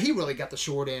 Yeah, he really got the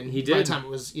short end. He did. By the time it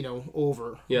was,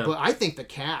 over. Yeah. But I think the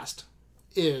cast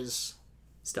is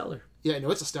stellar. Yeah,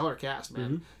 no, it's a stellar cast, man.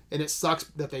 Mm-hmm. And it sucks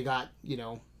that they got,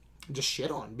 just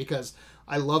shit on, because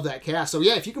I love that cast. So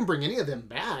yeah, if you can bring any of them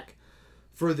back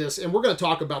for this, and we're going to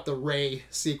talk about the Rey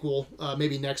sequel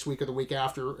maybe next week or the week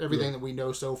after, everything that we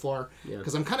know so far,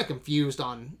 because I'm kind of confused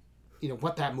on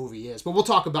what that movie is, but we'll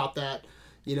talk about that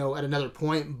at another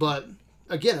point. But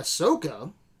again,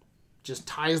 Ahsoka just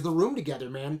ties the room together,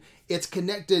 man. It's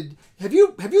connected. Have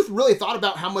you really thought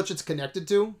about how much it's connected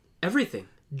to? Everything.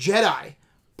 Jedi,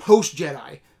 post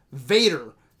Jedi,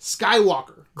 Vader,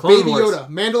 Skywalker, Clone Baby Wars. Yoda,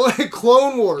 Mandalorian,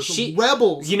 Clone Wars,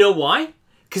 Rebels. You know why?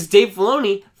 Because Dave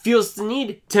Filoni feels the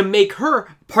need to make her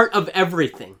part of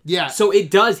everything. Yeah. So it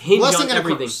does hinge on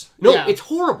everything. No, it's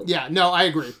horrible. Yeah, no, I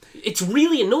agree. It's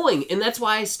really annoying, and that's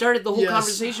why I started the whole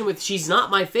conversation with she's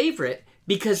not my favorite,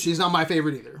 because... She's not my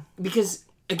favorite either. Because,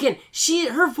 again,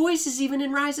 her voice is even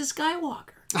in Rise of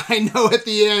Skywalker. I know, at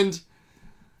the end.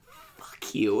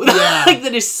 Fuck you. Yeah.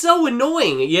 That is so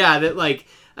annoying. Yeah, that,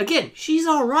 again, she's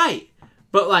alright,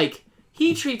 but,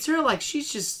 he treats her like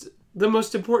she's just... the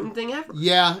most important thing ever.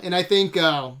 Yeah, and I think,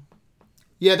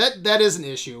 that is an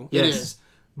issue. Yes. It is.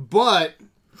 But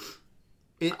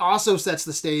it also sets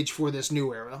the stage for this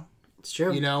new era. It's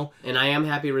true. You know? And I am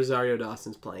happy Rosario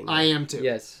Dawson's playing that. I am too.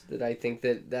 Yes, that I think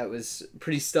that was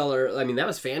pretty stellar. I mean, that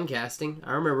was fan casting.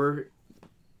 I remember,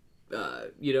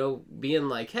 being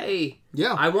like, hey,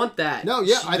 yeah, I want that. No,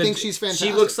 yeah, I think she's fantastic.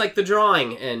 She looks like the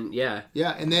drawing, and yeah.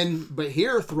 Yeah, and then, but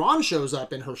here, Thrawn shows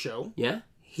up in her show. Yeah.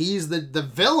 He's the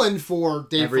villain for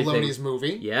Dave Everything. Filoni's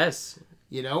movie. Yes.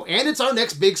 You know, and it's our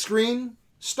next big screen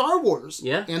Star Wars.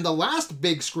 Yeah. And the last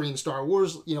big screen Star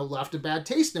Wars, left a bad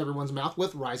taste in everyone's mouth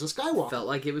with Rise of Skywalker. Felt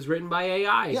like it was written by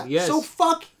AI. Yeah. Yes. So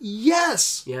fuck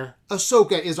yes. Yeah.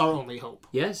 Ahsoka is our only hope.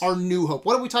 Yes. Our new hope.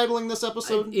 What are we titling this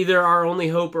episode? Either Our Only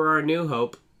Hope or Our New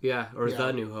Hope. Yeah, or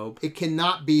The New Hope. It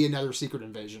cannot be another Secret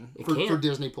Invasion for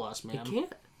Disney Plus, man. It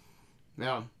can't.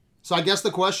 Yeah. So I guess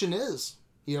the question is,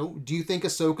 do you think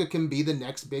Ahsoka can be the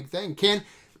next big thing?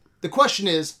 The question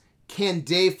is, can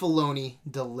Dave Filoni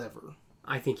deliver?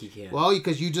 I think he can. Well,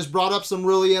 because you just brought up some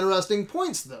really interesting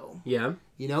points, though. Yeah.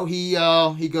 He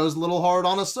goes a little hard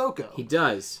on Ahsoka. He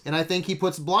does. And I think he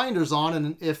puts blinders on,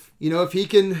 and if he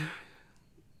can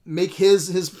make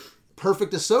his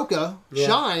perfect Ahsoka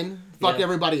shine, fuck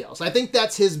everybody else. I think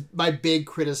that's my big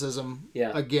criticism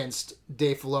against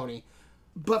Dave Filoni.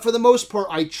 But for the most part,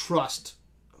 I trust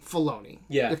Filoni.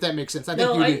 Yeah. If that makes sense. I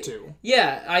think you do too.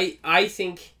 Yeah, I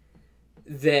think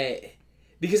that...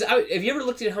 Because have you ever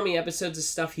looked at how many episodes of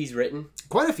stuff he's written?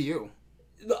 Quite a few.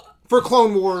 For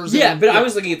Clone Wars. Yeah, but I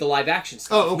was looking at the live action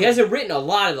stuff. Oh, okay. He hasn't written a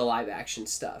lot of the live action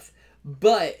stuff.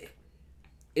 But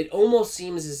it almost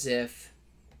seems as if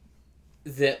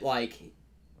that, like,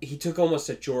 he took almost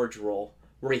a George role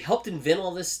where he helped invent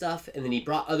all this stuff and then he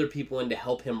brought other people in to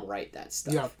help him write that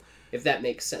stuff. Yeah. If that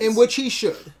makes sense. In which he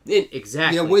should.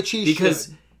 Exactly. Yeah, which he should.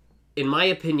 Because, in my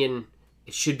opinion,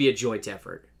 it should be a joint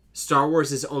effort. Star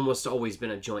Wars has almost always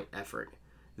been a joint effort.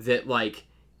 That, like,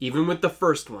 even with the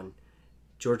first one,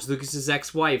 George Lucas's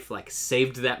ex-wife, like,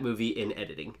 saved that movie in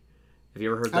editing. Have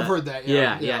you ever heard that? I've heard that,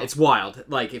 yeah. Yeah, it's wild.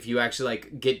 Like, if you actually,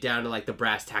 like, get down to, like, the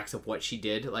brass tacks of what she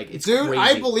did, like, it's Dude, crazy.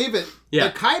 I believe it. Yeah.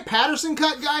 The Kai Patterson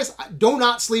cut, guys, do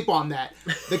not sleep on that.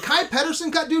 The Kai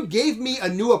Patterson cut, dude, gave me a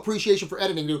new appreciation for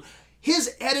editing, dude.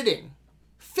 His editing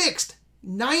fixed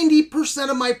 90%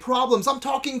 of my problems. I'm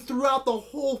talking throughout the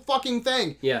whole fucking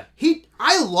thing. Yeah.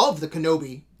 I love the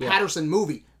Kenobi Patterson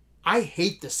movie. I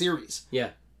hate the series. Yeah.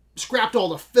 Scrapped all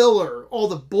the filler, all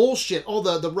the bullshit, all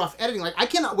the rough editing. Like, I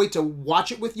cannot wait to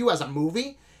watch it with you as a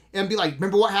movie and be like,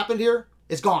 remember what happened here?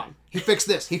 It's gone. He fixed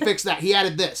this. He fixed that. He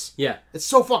added this. Yeah. It's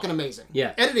so fucking amazing.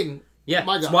 Yeah. Editing. Yeah.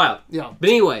 My God. It's wild. Yeah. But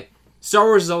anyway, Star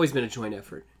Wars has always been a joint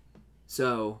effort.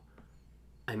 So,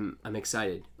 I'm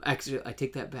excited. Actually, I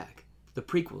take that back. The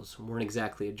prequels weren't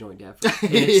exactly a joint effort.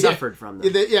 And it suffered from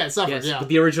them. Yeah, it suffered, yes, but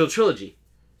the original trilogy.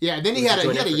 Yeah, then he had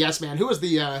a yes man. Who was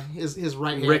the his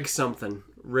right hand? Rick something.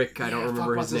 Rick, I don't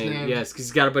remember his name. Yes, because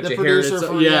he's got a bunch the of hair.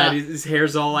 producer his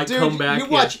hair's all like Dude, combed back. You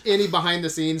watch any behind the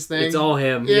scenes thing. It's all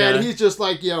him. Yeah, and he's just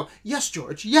like, yes,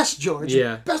 George. Yes, George.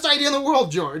 Yeah. Best idea in the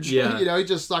world, George. Yeah. He's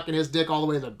just sucking his dick all the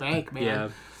way to the bank, man. Yeah.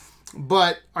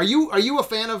 But are you a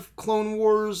fan of Clone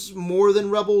Wars more than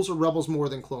Rebels or Rebels more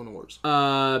than Clone Wars?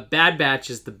 Bad Batch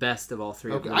is the best of all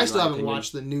three of them. I still haven't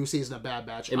watched the new season of Bad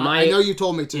Batch. I know you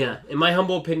told me to. Yeah, in my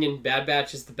humble opinion, Bad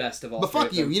Batch is the best of all. But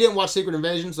fuck you, you didn't watch Secret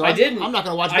Invasion, so I didn't. I'm not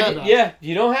going to watch Bad Batch. Yeah,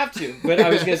 you don't have to. But I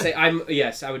was going to say,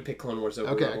 I would pick Clone Wars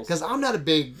over Rebels. Because I'm not a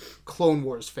big Clone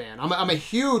Wars fan. I'm a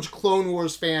huge Clone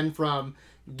Wars fan from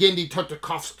Gendy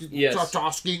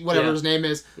Tartakovsky, whatever his name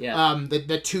is. Yeah.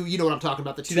 The two, you know what I'm talking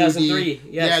about, the 2003. 2D.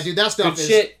 Yes. Yeah, dude, that stuff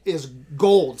good is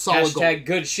gold, solid gold. #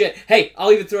 good shit. Hey,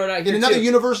 I'll even throw it out here in another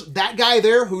universe, that guy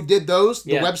there who did those,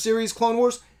 the web series Clone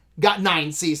Wars, got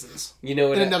 9 seasons. You know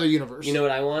what? In another universe. You know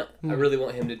what I want? I really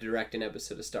want him to direct an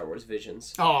episode of Star Wars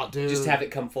Visions. Oh, dude. Just have it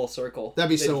come full circle. That'd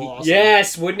be so awesome.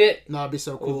 Yes, wouldn't it? No, it'd be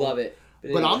so cool. We'd love it. But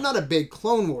anyway. I'm not a big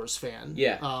Clone Wars fan.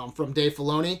 Yeah. From Dave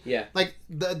Filoni. Yeah. Like,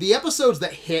 the episodes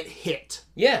that hit.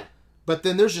 Yeah. But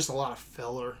then there's just a lot of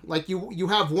filler. Like, you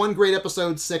have one great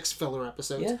episode, 6 filler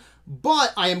episodes. Yeah.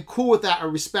 But I am cool with that. I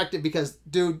respect it because,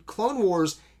 dude, Clone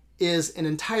Wars is an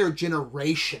entire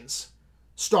generation's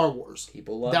Star Wars.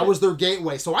 People love that it. was their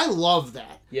gateway. So I love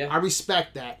that. Yeah. I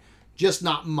respect that. Just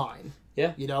not mine.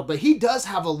 Yeah. But he does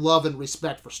have a love and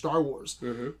respect for Star Wars.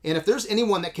 Mm-hmm. And if there's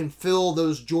anyone that can fill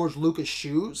those George Lucas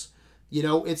shoes,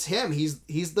 it's him. He's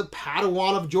the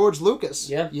Padawan of George Lucas.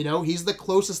 Yeah. He's the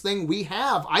closest thing we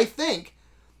have, I think.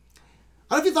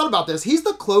 I don't know if you thought about this. He's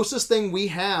the closest thing we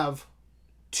have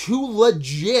to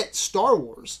legit Star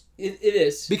Wars. It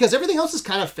is. Because everything else is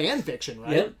kind of fan fiction,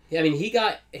 right? Yeah. I mean, he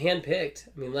got handpicked.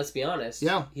 I mean, let's be honest.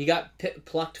 Yeah. He got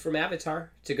plucked from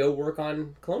Avatar to go work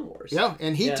on Clone Wars. Yeah,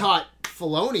 and he taught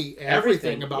Filoni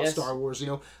everything about Star Wars.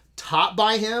 Taught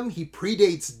by him. He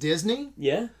predates Disney.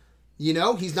 Yeah. You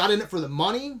know, he's not in it for the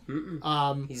money.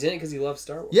 He's in it because he loves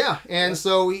Star Wars. Yeah, and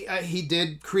so he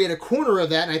did create a corner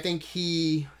of that, and I think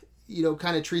he, you know,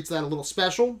 kind of treats that a little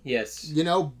special. Yes. You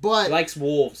know, but... He likes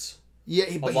wolves.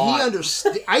 Yeah, but he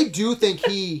understands... I do think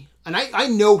he... And I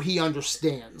know he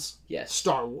understands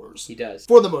Star Wars. He does.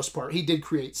 For the most part. He did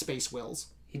create space whales.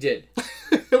 He did.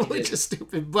 Which is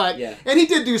stupid. But and he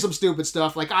did do some stupid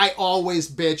stuff. Like, I always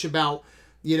bitch about,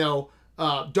 you know...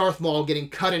 Darth Maul getting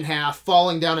cut in half,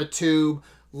 falling down a tube,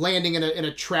 landing in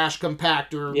a trash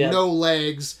compactor, no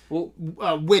legs,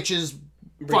 witches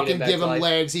fucking give him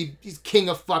legs. He's king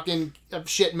of fucking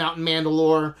shit Mountain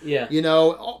Mandalore. Yeah. You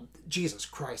know, Jesus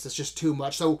Christ, it's just too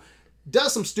much. So,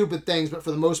 does some stupid things, but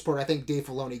for the most part, I think Dave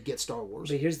Filoni gets Star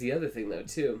Wars. But here's the other thing, though,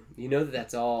 too. You know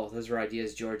those were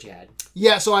ideas George had.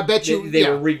 Yeah, so I bet you... They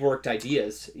were reworked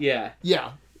ideas. Yeah.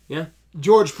 Yeah. Yeah.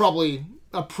 George probably...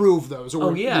 approved those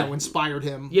or you know, inspired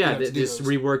him just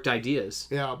reworked ideas.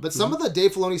 Yeah, but some of the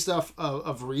Dave Filoni stuff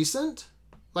of recent,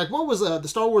 like what was the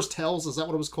Star Wars Tales, is that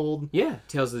what it was called? Yeah,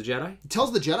 Tales of the Jedi. Tales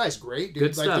of the Jedi is great, dude.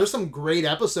 Good like stuff. There's some great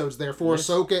episodes there for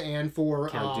Ahsoka and for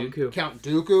Count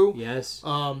Dooku. Yes.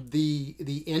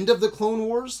 The end of the Clone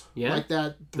Wars. Yeah. Like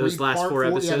that those last four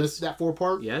episodes. That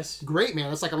 4-part. Yes. Great, man.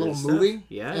 That's like a little movie.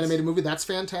 Yes. Animated movie. That's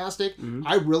fantastic. Mm-hmm.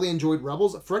 I really enjoyed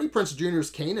Rebels. Freddie Prinze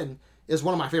Jr.'s Kanan is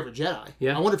one of my favorite Jedi.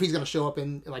 Yeah. I wonder if he's going to show up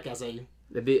in like as a...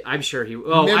 I'm sure he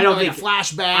will. I don't think a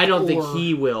flashback. I don't think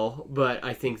he will, but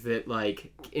I think that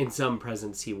like in some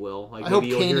presence he will. Like I hope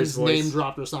Kanan's name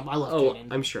dropped or something. I love Kanan.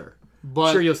 I'm sure. But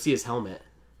I'm sure you'll see his helmet.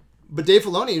 But Dave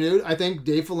Filoni, dude, I think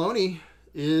Dave Filoni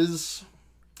is...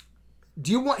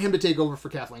 Do you want him to take over for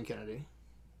Kathleen Kennedy?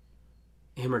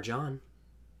 Him or John?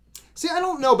 See, I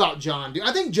don't know about John, dude.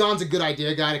 I think John's a good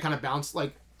idea guy to kind of bounce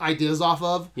like ideas off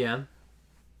of. Yeah.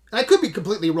 I could be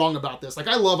completely wrong about this. Like,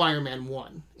 I love Iron Man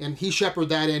 1. And he shepherded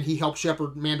that in. He helped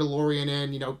shepherd Mandalorian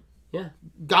in, you know. Yeah.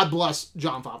 God bless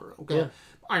Jon Favreau, okay? Yeah.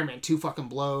 Iron Man 2 fucking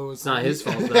blows. It's not his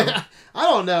fault, though. I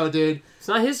don't know, dude. It's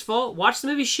not his fault. Watch the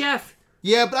movie Chef.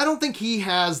 Yeah, but I don't think he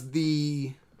has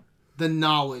the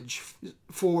knowledge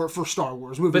for Star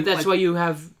Wars. But that's why you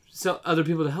have other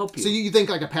people to help you. So you think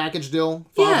like a package deal?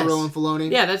 Favreau and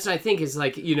Filoni? Yeah, that's what I think is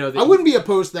like, you know... I wouldn't be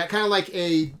opposed to that. Kind of like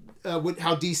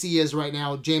how DC is right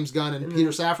now, James Gunn and Peter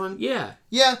Safran. Yeah.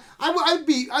 Yeah, I'd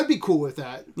be cool with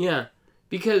that. Yeah,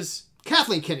 because...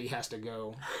 Kathleen Kennedy has to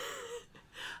go.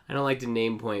 I don't like to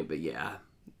name point, but yeah.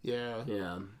 Yeah.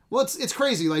 Yeah. Well, it's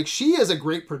crazy. Like, she is a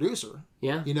great producer.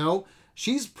 Yeah. You know?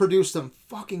 She's produced some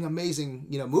fucking amazing,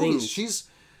 you know, movies. She's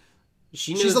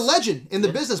a legend in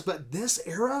the business, but this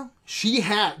era,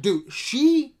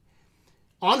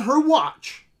 on her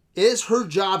watch, is her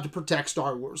job to protect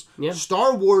Star Wars. Yeah.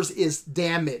 Star Wars is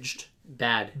damaged.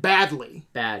 Badly.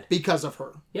 Because of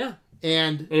her. Yeah.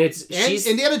 And she's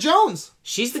Indiana Jones.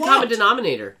 She's the common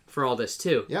denominator for all this,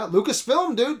 too. Yeah,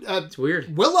 Lucasfilm, dude. It's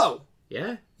weird. Willow.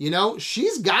 Yeah. You know,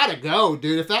 she's gotta go,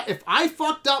 dude. If I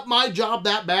fucked up my job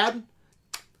that bad,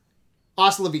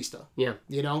 hasta la vista. Yeah.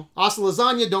 You know? Hasta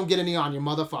lasagna, don't get any on you,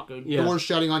 motherfucker. Yeah. Doors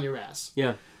shutting on your ass.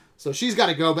 Yeah. So she's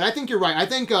gotta go, but I think you're right. I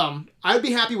think I'd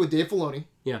be happy with Dave Filoni.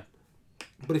 Yeah.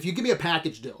 But if you give me a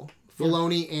package deal,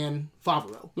 Filoni and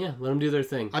Favreau. Yeah, let them do their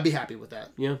thing. I'd be happy with that.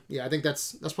 Yeah. Yeah, I think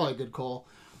that's probably a good call.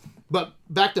 But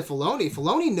back to Filoni.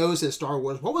 Filoni knows his Star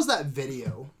Wars. What was that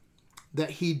video that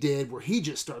he did where he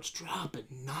just starts dropping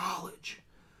knowledge?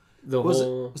 Was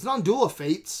it on Duel of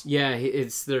Fates? Yeah,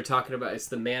 they're talking about, it's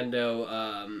the Mando,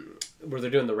 where they're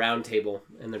doing the round table,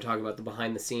 and they're talking about the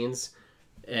behind the scenes,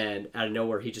 and out of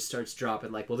nowhere he just starts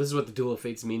dropping like, well, this is what the Duel of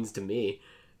Fates means to me.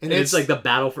 And it's like the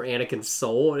battle for Anakin's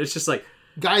soul, and it's just like...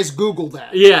 Guys, Google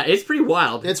that. Yeah, it's pretty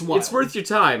wild. It's wild. It's worth your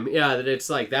time. Yeah, that it's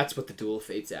like, that's what the Duel of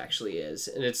Fates actually is.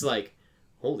 And it's like,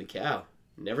 holy cow.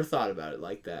 Never thought about it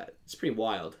like that. It's pretty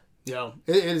wild. Yeah,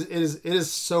 it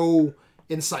is so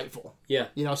insightful. Yeah.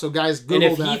 You know, so guys,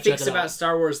 Google that. And if he thinks about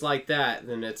Star Wars like that,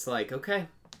 then it's like, okay,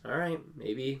 all right,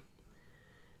 maybe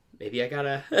I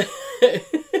gotta...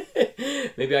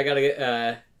 maybe I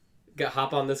gotta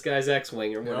hop on this guy's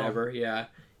X-Wing or whatever. Yeah.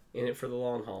 In it for the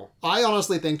long haul. I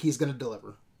honestly think he's going to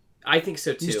deliver. I think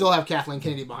so, too. You still have Kathleen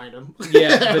Kennedy behind him.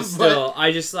 Yeah, but still,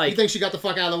 I just like... You think she got the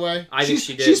fuck out of the way? I think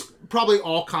she did. She's probably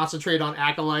all concentrated on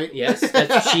Acolyte. Yes,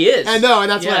 she is. I know, and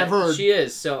that's what I've heard. She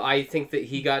is, so I think that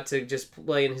he got to just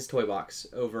play in his toy box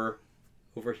over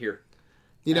here.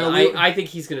 You know, I think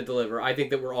he's going to deliver. I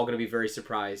think that we're all going to be very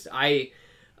surprised. I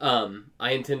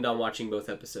intend on watching both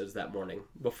episodes that morning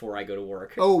before I go to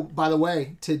work. Oh, by the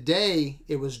way, today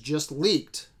it was just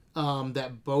leaked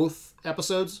that both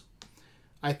episodes,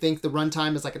 I think the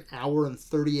runtime is like an hour and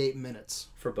 38 minutes.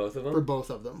 For both of them? For both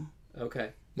of them. Okay.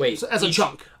 Wait. So as a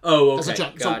chunk. Oh, okay. As a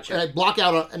chunk. Gotcha. So block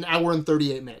out an hour and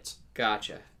 38 minutes.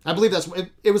 Gotcha. I believe that's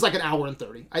it was like an hour and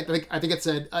 30. I think it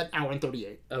said an hour and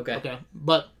 38. Okay.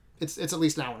 But it's at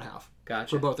least an hour and a half.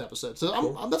 Gotcha. For both episodes. So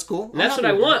Cool. that's cool. And that's what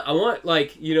I want. I want,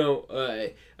 like,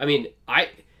 I mean,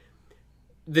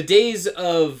 the days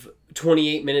of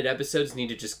 28-minute episodes need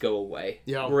to just go away.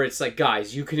 Yeah. Where it's like,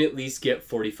 guys, you can at least get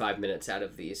 45 minutes out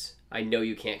of these. I know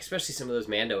you can't, especially some of those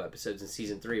Mando episodes in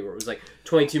season 3 where it was like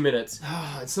 22 minutes.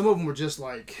 And some of them were just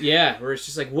like... Yeah, where it's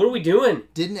just like, what are we doing?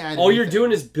 Didn't add All anything. you're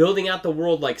doing is building out the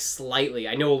world, like, slightly.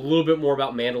 I know a little bit more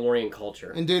about Mandalorian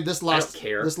culture. And dude, this I last don't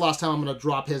care. This last time I'm going to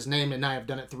drop his name, and I have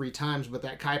done it 3 times, but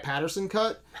that Kai Patterson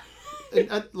cut,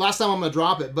 last time I'm going to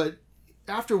drop it, but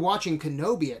after watching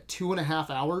Kenobi at 2.5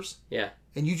 hours... Yeah.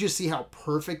 And you just see how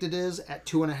perfect it is at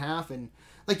 2.5, and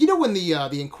like, you know, when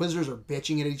the Inquisitors are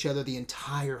bitching at each other the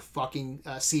entire fucking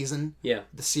season, Yeah.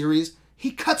 the series,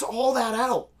 he cuts all that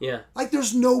out. Yeah. Like,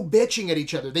 there's no bitching at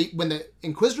each other. When the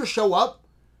Inquisitors show up,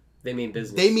 They mean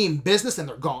business. they mean business, and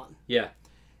they're gone. Yeah.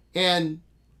 And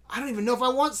I don't even know if I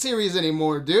want series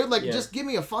anymore, dude. Like, just give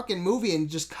me a fucking movie and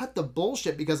just cut the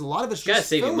bullshit, because a lot of it's You gotta just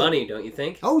save you filler. money, don't you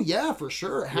think? Oh yeah, for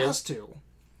sure, it has to.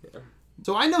 Yeah.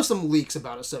 So I know some leaks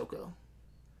about Ahsoka.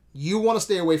 You want to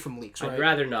stay away from leaks, right? I'd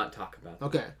rather not talk about that.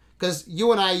 Okay. Because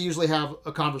you and I usually have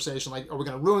a conversation like, are we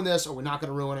going to ruin this? Or are we not going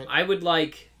to ruin it? I would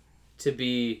like to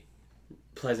be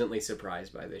pleasantly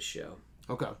surprised by this show.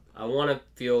 Okay. I want to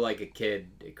feel like a kid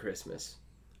at Christmas.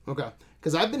 Okay.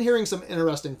 Because I've been hearing some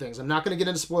interesting things. I'm not going to get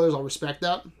into spoilers. I'll respect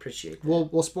that. Appreciate that.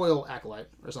 We'll spoil Acolyte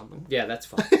or something. Yeah, that's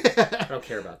fine. I don't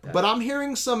care about that. But I'm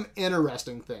hearing some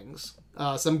interesting things.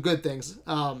 Some good things.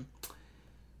 How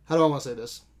do I want to say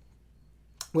this?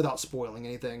 Without spoiling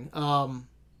anything.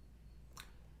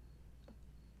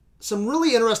 Some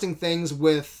really interesting things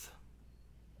with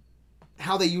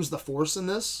how they use the Force in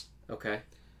this. Okay.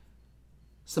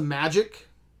 Some magic.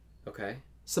 Okay.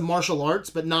 Some martial arts,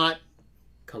 but not...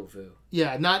 Kung Fu.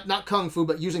 Yeah, not Kung Fu,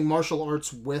 but using martial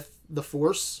arts with the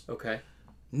Force. Okay.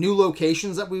 New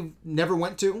locations that we've never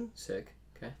went to. Sick.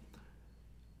 Okay.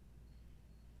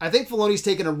 I think Filoni's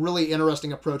taken a really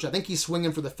interesting approach. I think he's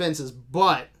swinging for the fences,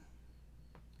 but...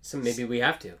 So maybe we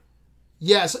have to.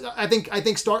 Yes, I think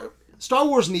Star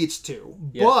Wars needs to,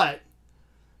 but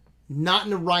not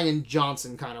in a Rian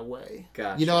Johnson kind of way.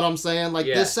 Gotcha. You know what I'm saying? Like,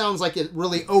 this sounds like it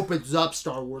really opens up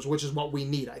Star Wars, which is what we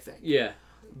need, I think. Yeah,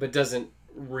 but doesn't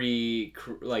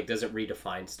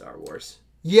redefine Star Wars.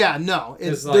 Yeah, no,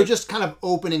 they're just kind of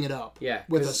opening it up. Yeah,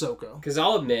 with Ahsoka. Because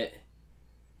I'll admit,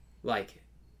 like,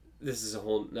 this is a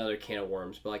whole another can of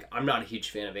worms, but like, I'm not a huge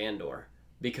fan of Andor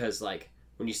because like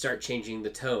when you start changing the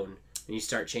tone and you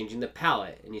start changing the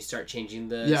palette and you start changing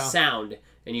the sound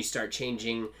and you start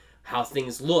changing how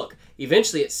things look,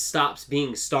 eventually it stops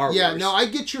being Star Wars. Yeah, no, I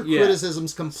get your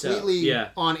criticisms completely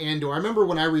on Andor. I remember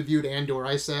when I reviewed Andor,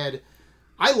 I said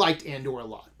I liked Andor a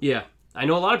lot. Yeah, I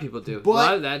know a lot of people do.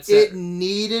 But it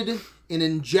needed an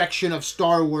injection of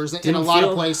Star Wars in a lot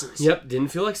of places. Yep, didn't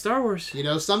feel like Star Wars. You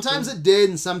know, sometimes it did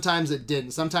and sometimes it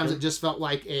didn't. Sometimes it just felt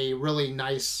like a really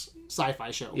nice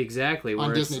sci-fi show. Exactly.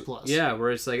 On Disney Plus. Yeah,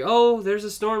 where it's like, oh, there's a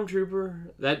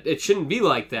stormtrooper. That it shouldn't be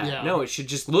like that. Yeah. No, it should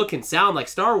just look and sound like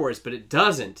Star Wars, but it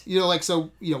doesn't. You know, like,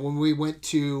 so, you know, when we went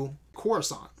to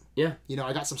Coruscant, yeah, you know,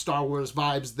 I got some Star Wars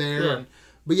vibes there. Yeah.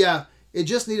 But yeah, it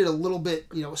just needed a little bit,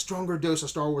 you know, a stronger dose of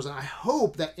Star Wars. And I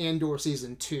hope that Andor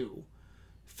Season 2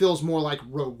 feels more like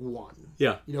Rogue One.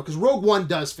 Yeah. You know, because Rogue One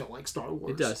does feel like Star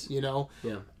Wars. It does. You know?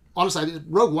 Yeah. Honestly,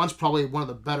 Rogue One's probably one of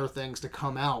the better things to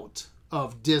come out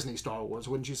of Disney Star Wars,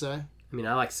 wouldn't you say? I mean,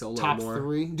 I like Solo Top more.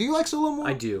 3. Do you like Solo more?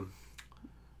 I do.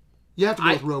 You have to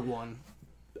go with Rogue One.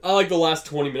 I like the last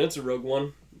 20 minutes of Rogue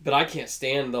One, but I can't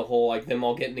stand the whole, like, them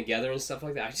all getting together and stuff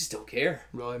like that. I just don't care.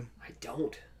 Really? I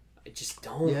don't. I just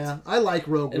don't. Yeah, I like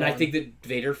Rogue One. And I think that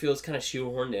Vader feels kind of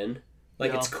shoehorned in.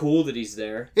 Like, it's cool that he's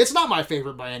there. It's not my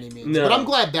favorite by any means, but I'm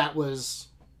glad that was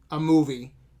a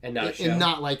movie. And not a show. And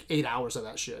not, like, 8 hours of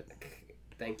that shit.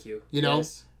 Thank you. You know?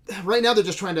 Yes. Right now they're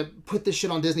just trying to put this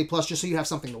shit on Disney Plus just so you have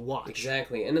something to watch.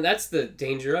 Exactly. And that's the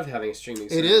danger of having a streaming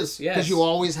service. It is. Yes. Because you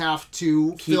always have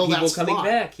to keep fill people that slot. coming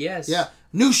back, yes. Yeah.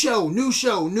 New show.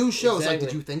 Exactly. It's like,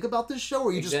 did you think about this show? Or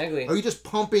are you just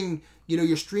pumping, you know,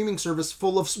 your streaming service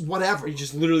full of whatever? Or you're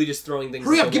just literally just throwing things.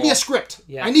 Hurry up, give me a script.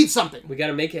 Yeah. I need something. We got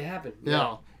to make it happen.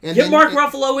 Yeah. And get Mark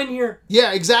Ruffalo in here.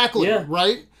 Yeah, exactly. Yeah.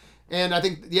 Right? And I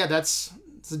think,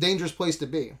 it's a dangerous place to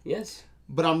be. Yes.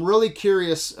 But I'm really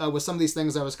curious with some of these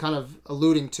things I was kind of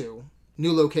alluding to.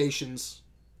 New locations,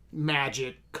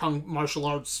 magic, martial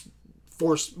arts,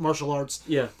 force martial arts.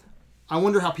 Yeah. I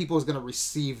wonder how people is going to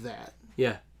receive that.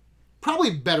 Yeah.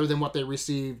 Probably better than what they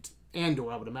received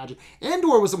Andor, I would imagine.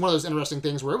 Andor was one of those interesting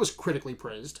things where it was critically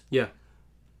praised. Yeah.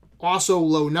 also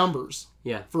low numbers.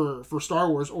 Yeah. For Star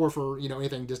Wars or for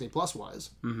anything Disney Plus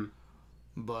wise. Mm-hmm.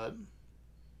 But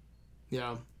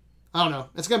yeah, I don't know.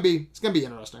 It's gonna be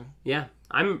interesting. Yeah,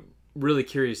 I'm really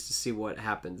curious to see what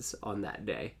happens on that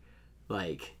day.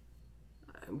 Like,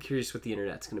 I'm curious what the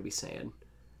internet's gonna be saying.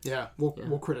 Yeah.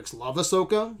 Will critics love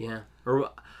Ahsoka? Yeah.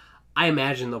 Or I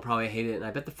imagine they'll probably hate it, and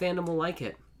I bet the fandom will like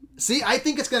it. See, I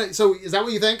think it's gonna. So, is that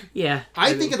what you think? Yeah.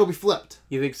 I think it'll be flipped.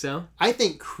 You think so? I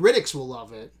think critics will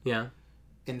love it. Yeah.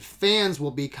 And fans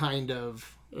will be kind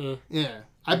of. Eh. Yeah.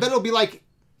 I bet it'll be like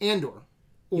Andor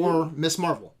or Miss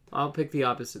Marvel. I'll pick the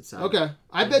opposite side. Okay.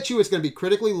 I bet you it's going to be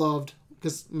critically loved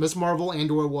because Miss Marvel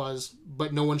Andor was,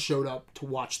 but no one showed up to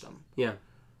watch them. Yeah.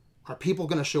 Are people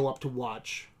going to show up to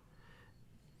watch?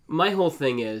 My whole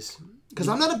thing is because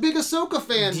I'm not a big Ahsoka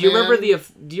fan. Do you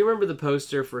remember the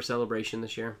poster for Celebration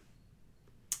this year?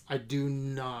 I do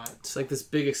not. It's like this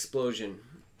big explosion,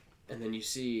 and then you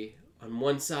see on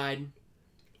one side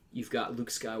you've got Luke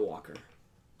Skywalker,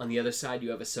 on the other side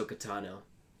you have Ahsoka Tano,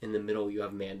 in the middle you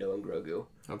have Mando and Grogu.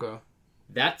 Okay,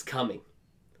 that's coming.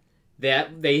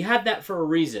 That they had that for a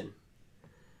reason.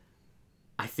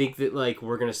 I think that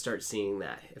we're gonna start seeing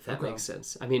that, if that makes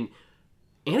sense. I mean,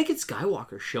 Anakin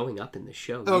Skywalker showing up in the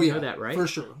show. You know that, right? For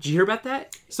sure. Did you hear about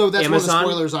that? So that's Amazon,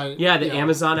 one of the spoilers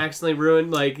Amazon accidentally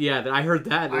ruined, I heard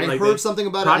that. I heard something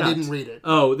about it, I didn't read it.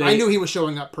 Oh, I knew he was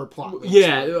showing up per plot.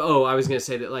 Yeah, I was going to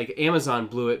say that, Amazon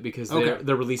blew it because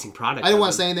they're releasing products. I didn't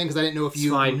want to say anything because I didn't know if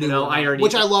you knew. No, I already...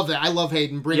 Which I love that. I love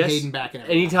Hayden. Bring Hayden back in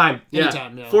everything. Anytime,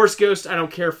 yeah. Force Ghost, I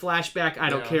don't care. Flashback, I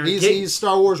don't care. He's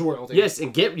Star Wars royalty. Yes,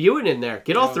 and get Ewan in there.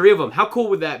 Get all three of them. How cool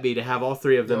would that be to have all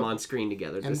three of them on screen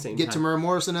together at the same time? Get Tamara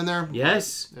Morrison in there.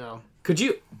 Yes. Yeah. Could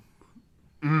you?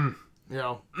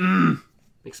 Yeah.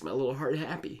 Makes my little heart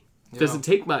happy. Doesn't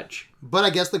take much. But I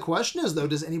guess the question is, though,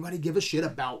 does anybody give a shit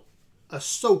about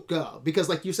Ahsoka? Because,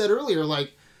 like you said earlier,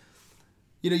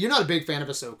 you're not a big fan of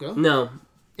Ahsoka. No.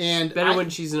 And better when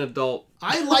she's an adult.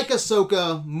 I like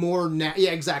Ahsoka more now.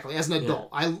 Yeah, exactly. As an adult,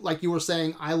 I like you were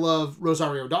saying. I love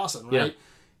Rosario Dawson, right?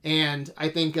 Yeah. And I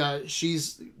think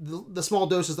she's the small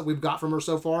doses that we've got from her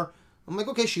so far. I'm like,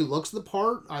 okay, she looks the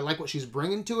part. I like what she's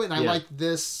bringing to it, and I like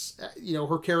this,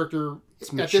 her character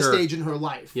at this stage in her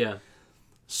life. Yeah.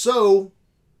 So,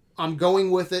 I'm going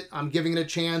with it. I'm giving it a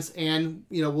chance, and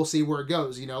we'll see where it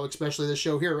goes. Especially this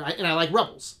show here, and I like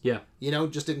Rebels. Yeah.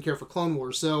 Just didn't care for Clone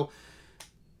Wars. So,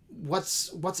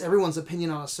 what's everyone's opinion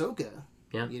on Ahsoka?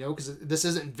 Yeah. Because this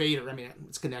isn't Vader. I mean,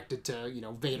 it's connected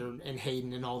to Vader and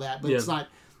Hayden and all that, but it's not.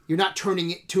 You're not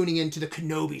tuning into the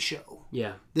Kenobi show.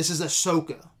 Yeah. This is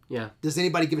Ahsoka. Yeah. Does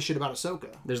anybody give a shit about Ahsoka?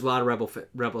 There's a lot of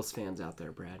Rebels fans out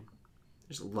there, Brad.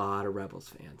 There's a lot of Rebels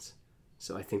fans.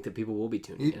 So I think that people will be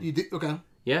tuning in. You do? Okay.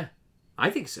 Yeah. I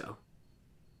think so.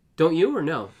 Don't you or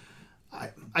no?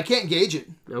 I can't gauge it.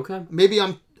 Okay. Maybe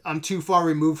I'm too far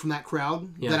removed from that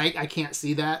crowd that I can't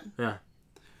see that. Yeah.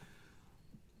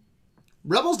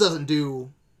 Rebels doesn't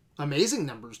do amazing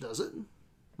numbers, does it?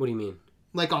 What do you mean?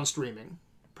 Like on streaming?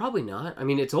 Probably not. I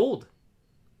mean, it's old.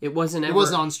 It wasn't ever... It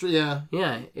wasn't on stream, yeah.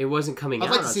 Yeah, it wasn't coming out.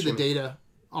 I'd like to see the data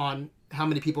on how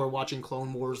many people are watching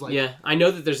Clone Wars. Yeah, I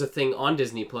know that there's a thing on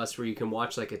Disney Plus where you can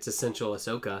watch, it's Essential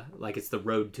Ahsoka. It's the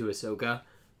Road to Ahsoka.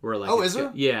 Where, is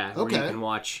there? Yeah, okay. Where you can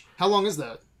watch... How long is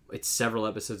that? It's several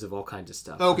episodes of all kinds of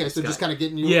stuff. Okay, so just kind of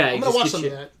getting you... Yeah, I'm going to watch some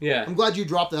of that. Yeah. I'm glad you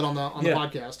dropped that on the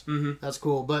podcast. Mm-hmm. That's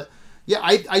cool. But, yeah,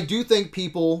 I do think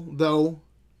people, though,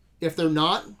 if they're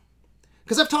not...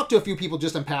 Because I've talked to a few people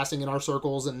just in passing in our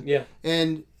circles, and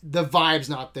the vibe's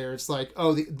not there. It's like,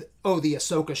 the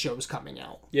Ahsoka show's coming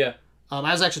out. Yeah. I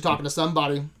was actually talking to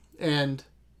somebody, and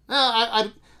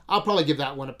I'll probably give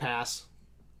that one a pass.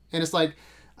 And it's like,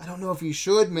 I don't know if you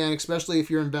should, man, especially if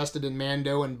you're invested in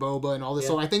Mando and Boba and all this. Yeah.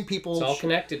 So I think people it's all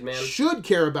connected, man. Should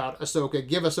care about Ahsoka,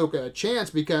 give Ahsoka a chance,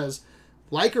 because,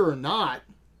 like her or not,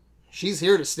 she's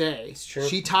here to stay. It's true.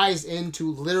 She ties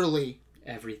into literally...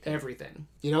 Everything.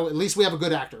 At least we have a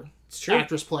good actor. It's true.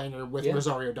 Actress playing her with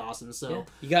Rosario Dawson. So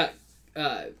you got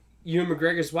Ewan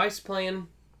McGregor's wife's playing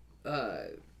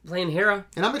Hera,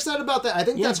 and I'm excited about that. I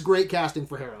think that's great casting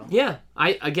for Hera. Yeah,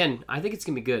 I think it's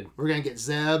gonna be good. We're gonna get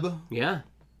Zeb. Yeah,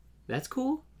 that's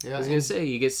cool. Yeah, I was gonna say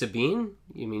you get Sabine.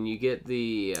 You get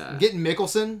the getting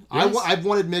Mikkelsen. Yes. I've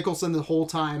wanted Mikkelsen the whole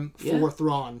time for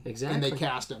Thrawn. Exactly, and they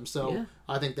cast him. So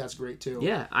I think that's great too.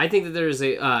 Yeah, I think that there's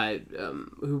a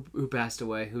who passed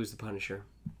away. Who's the Punisher?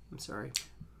 I'm sorry.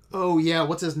 Oh yeah,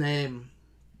 what's his name?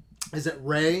 Is it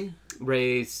Ray?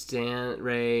 Ray.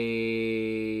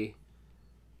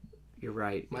 You're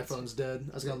right. My phone's dead.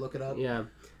 I was gonna look it up. Yeah,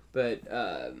 but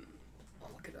I'll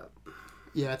look it up.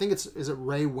 Yeah, I think is it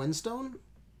Ray Winstone?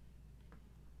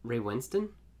 Ray Winston?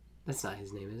 That's not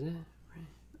his name, is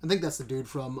it? I think that's the dude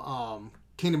from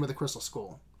Kingdom of the Crystal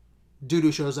Skull. Dude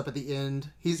who shows up at the end.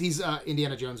 He's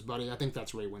Indiana Jones' buddy. I think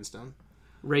that's Ray Winstone.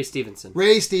 Ray Stevenson.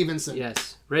 Ray Stevenson.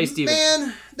 Yes, Ray Stevenson.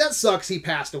 Man, that sucks. He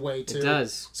passed away too. It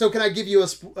does. So can I give you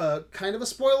a kind of a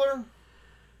spoiler?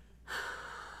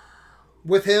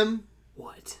 With him?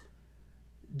 What?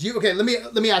 Okay, let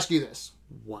me ask you this.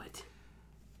 What?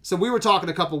 So we were talking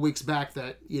a couple weeks back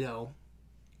that,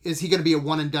 is he going to be a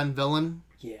one and done villain?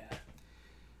 Yeah.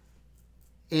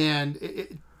 And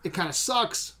it kind of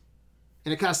sucks.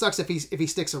 And it kind of sucks if he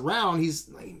sticks around. He's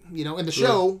in the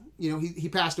show, he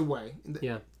passed away.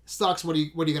 Yeah. Sucks. What are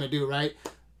you going to do, right?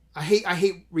 I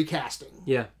hate recasting.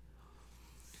 Yeah.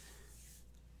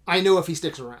 I know if he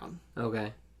sticks around.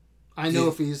 Okay. I know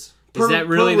if he's... Is that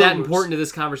really that important to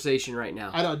this conversation right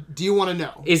now? I don't. Do you want to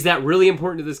know? Is that really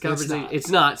important to this conversation? It's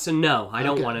not. So no, I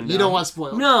don't want to know. You don't want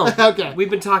spoilers. No. Okay. We've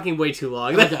been talking way too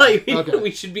long. Okay.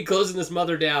 We should be closing this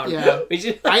mother down. Yeah. We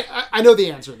should... I know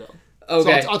the answer though.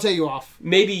 Okay. So I'll tell you off.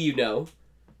 Maybe you know.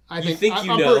 I think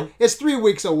you know. It's 3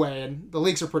 weeks away, and the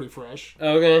leaks are pretty fresh.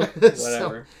 Okay.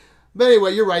 Whatever. But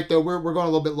anyway, you're right though. We're going a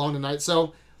little bit long tonight.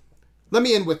 So let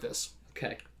me end with this.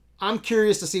 Okay. I'm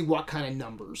curious to see what kind of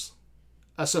numbers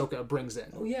Ahsoka brings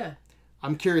in. Oh, yeah.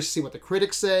 I'm curious to see what the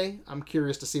critics say. I'm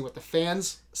curious to see what the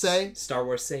fans say. Star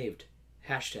Wars saved.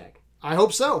 Hashtag. I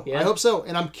hope so. Yeah. I hope so.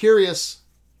 And I'm curious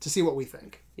to see what we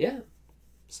think. Yeah.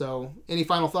 So, any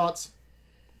final thoughts?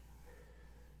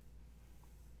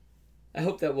 I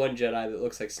hope that one Jedi that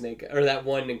looks like Snake... Or that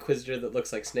one Inquisitor that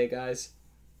looks like Snake Eyes.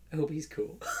 I hope he's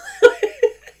cool.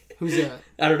 Who's that?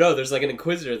 I don't know. There's like an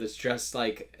Inquisitor that's dressed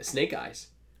like Snake Eyes.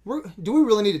 Do we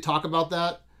really need to talk about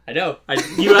that? I know.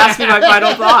 You asked me my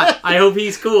final thought. I hope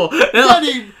he's cool.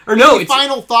 Any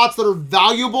final thoughts that are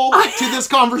valuable to this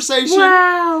conversation?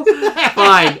 Wow.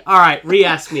 Fine. All right.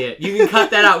 Re-ask me it. You can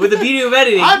cut that out. With the beauty of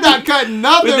editing. I'm not cutting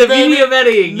nothing, With the beauty of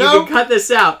editing, nope. You can cut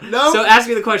this out. Nope. So ask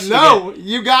me the question No. again.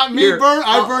 You got me burned.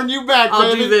 I burn you back,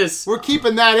 I'll baby. do this. We're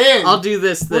keeping that in. I'll do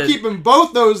this then. We're keeping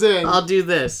both those in. I'll do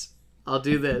this.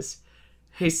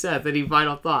 Hey, Seth, any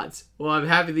final thoughts? Well, I'm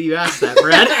happy that you asked that,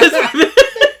 Brad.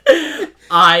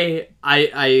 I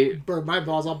burn my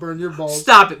balls. I'll burn your balls.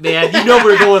 Stop it, man. You know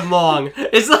we're going long.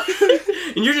 It's like,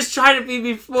 and you're just trying to feed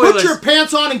me spoilers. Put your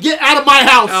pants on and get out of my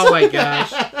house. Oh my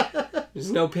gosh.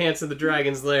 There's no pants in the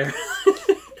Dragon's Lair.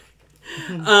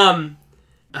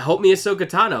 Help me, Ahsoka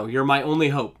Tano. You're my only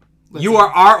hope. You are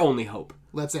our only hope.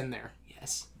 Let's end there.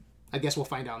 Yes. I guess we'll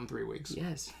find out in 3 weeks.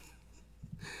 Yes.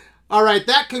 All right,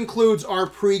 that concludes our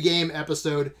pregame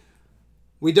episode.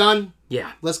 We done?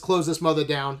 Yeah. Let's close this mother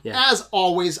down. Yeah. As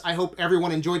always, I hope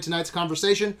everyone enjoyed tonight's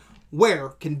conversation. Where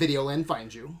can Videoland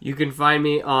find you? You can find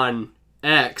me on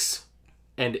X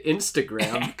and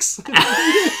Instagram. X. That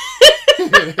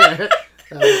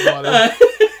was funny.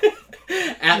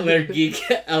 At Laird Geek,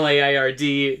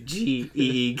 LAIRDGEEK.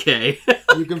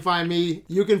 You can find me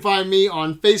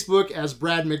on Facebook as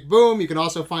Brad McBoom. You can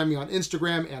also find me on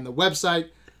Instagram and the website.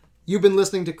 You've been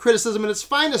listening to Criticism in its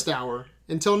finest hour.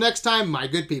 Until next time, my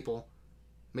good people,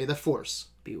 may the Force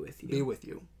be with you. Be with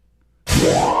you.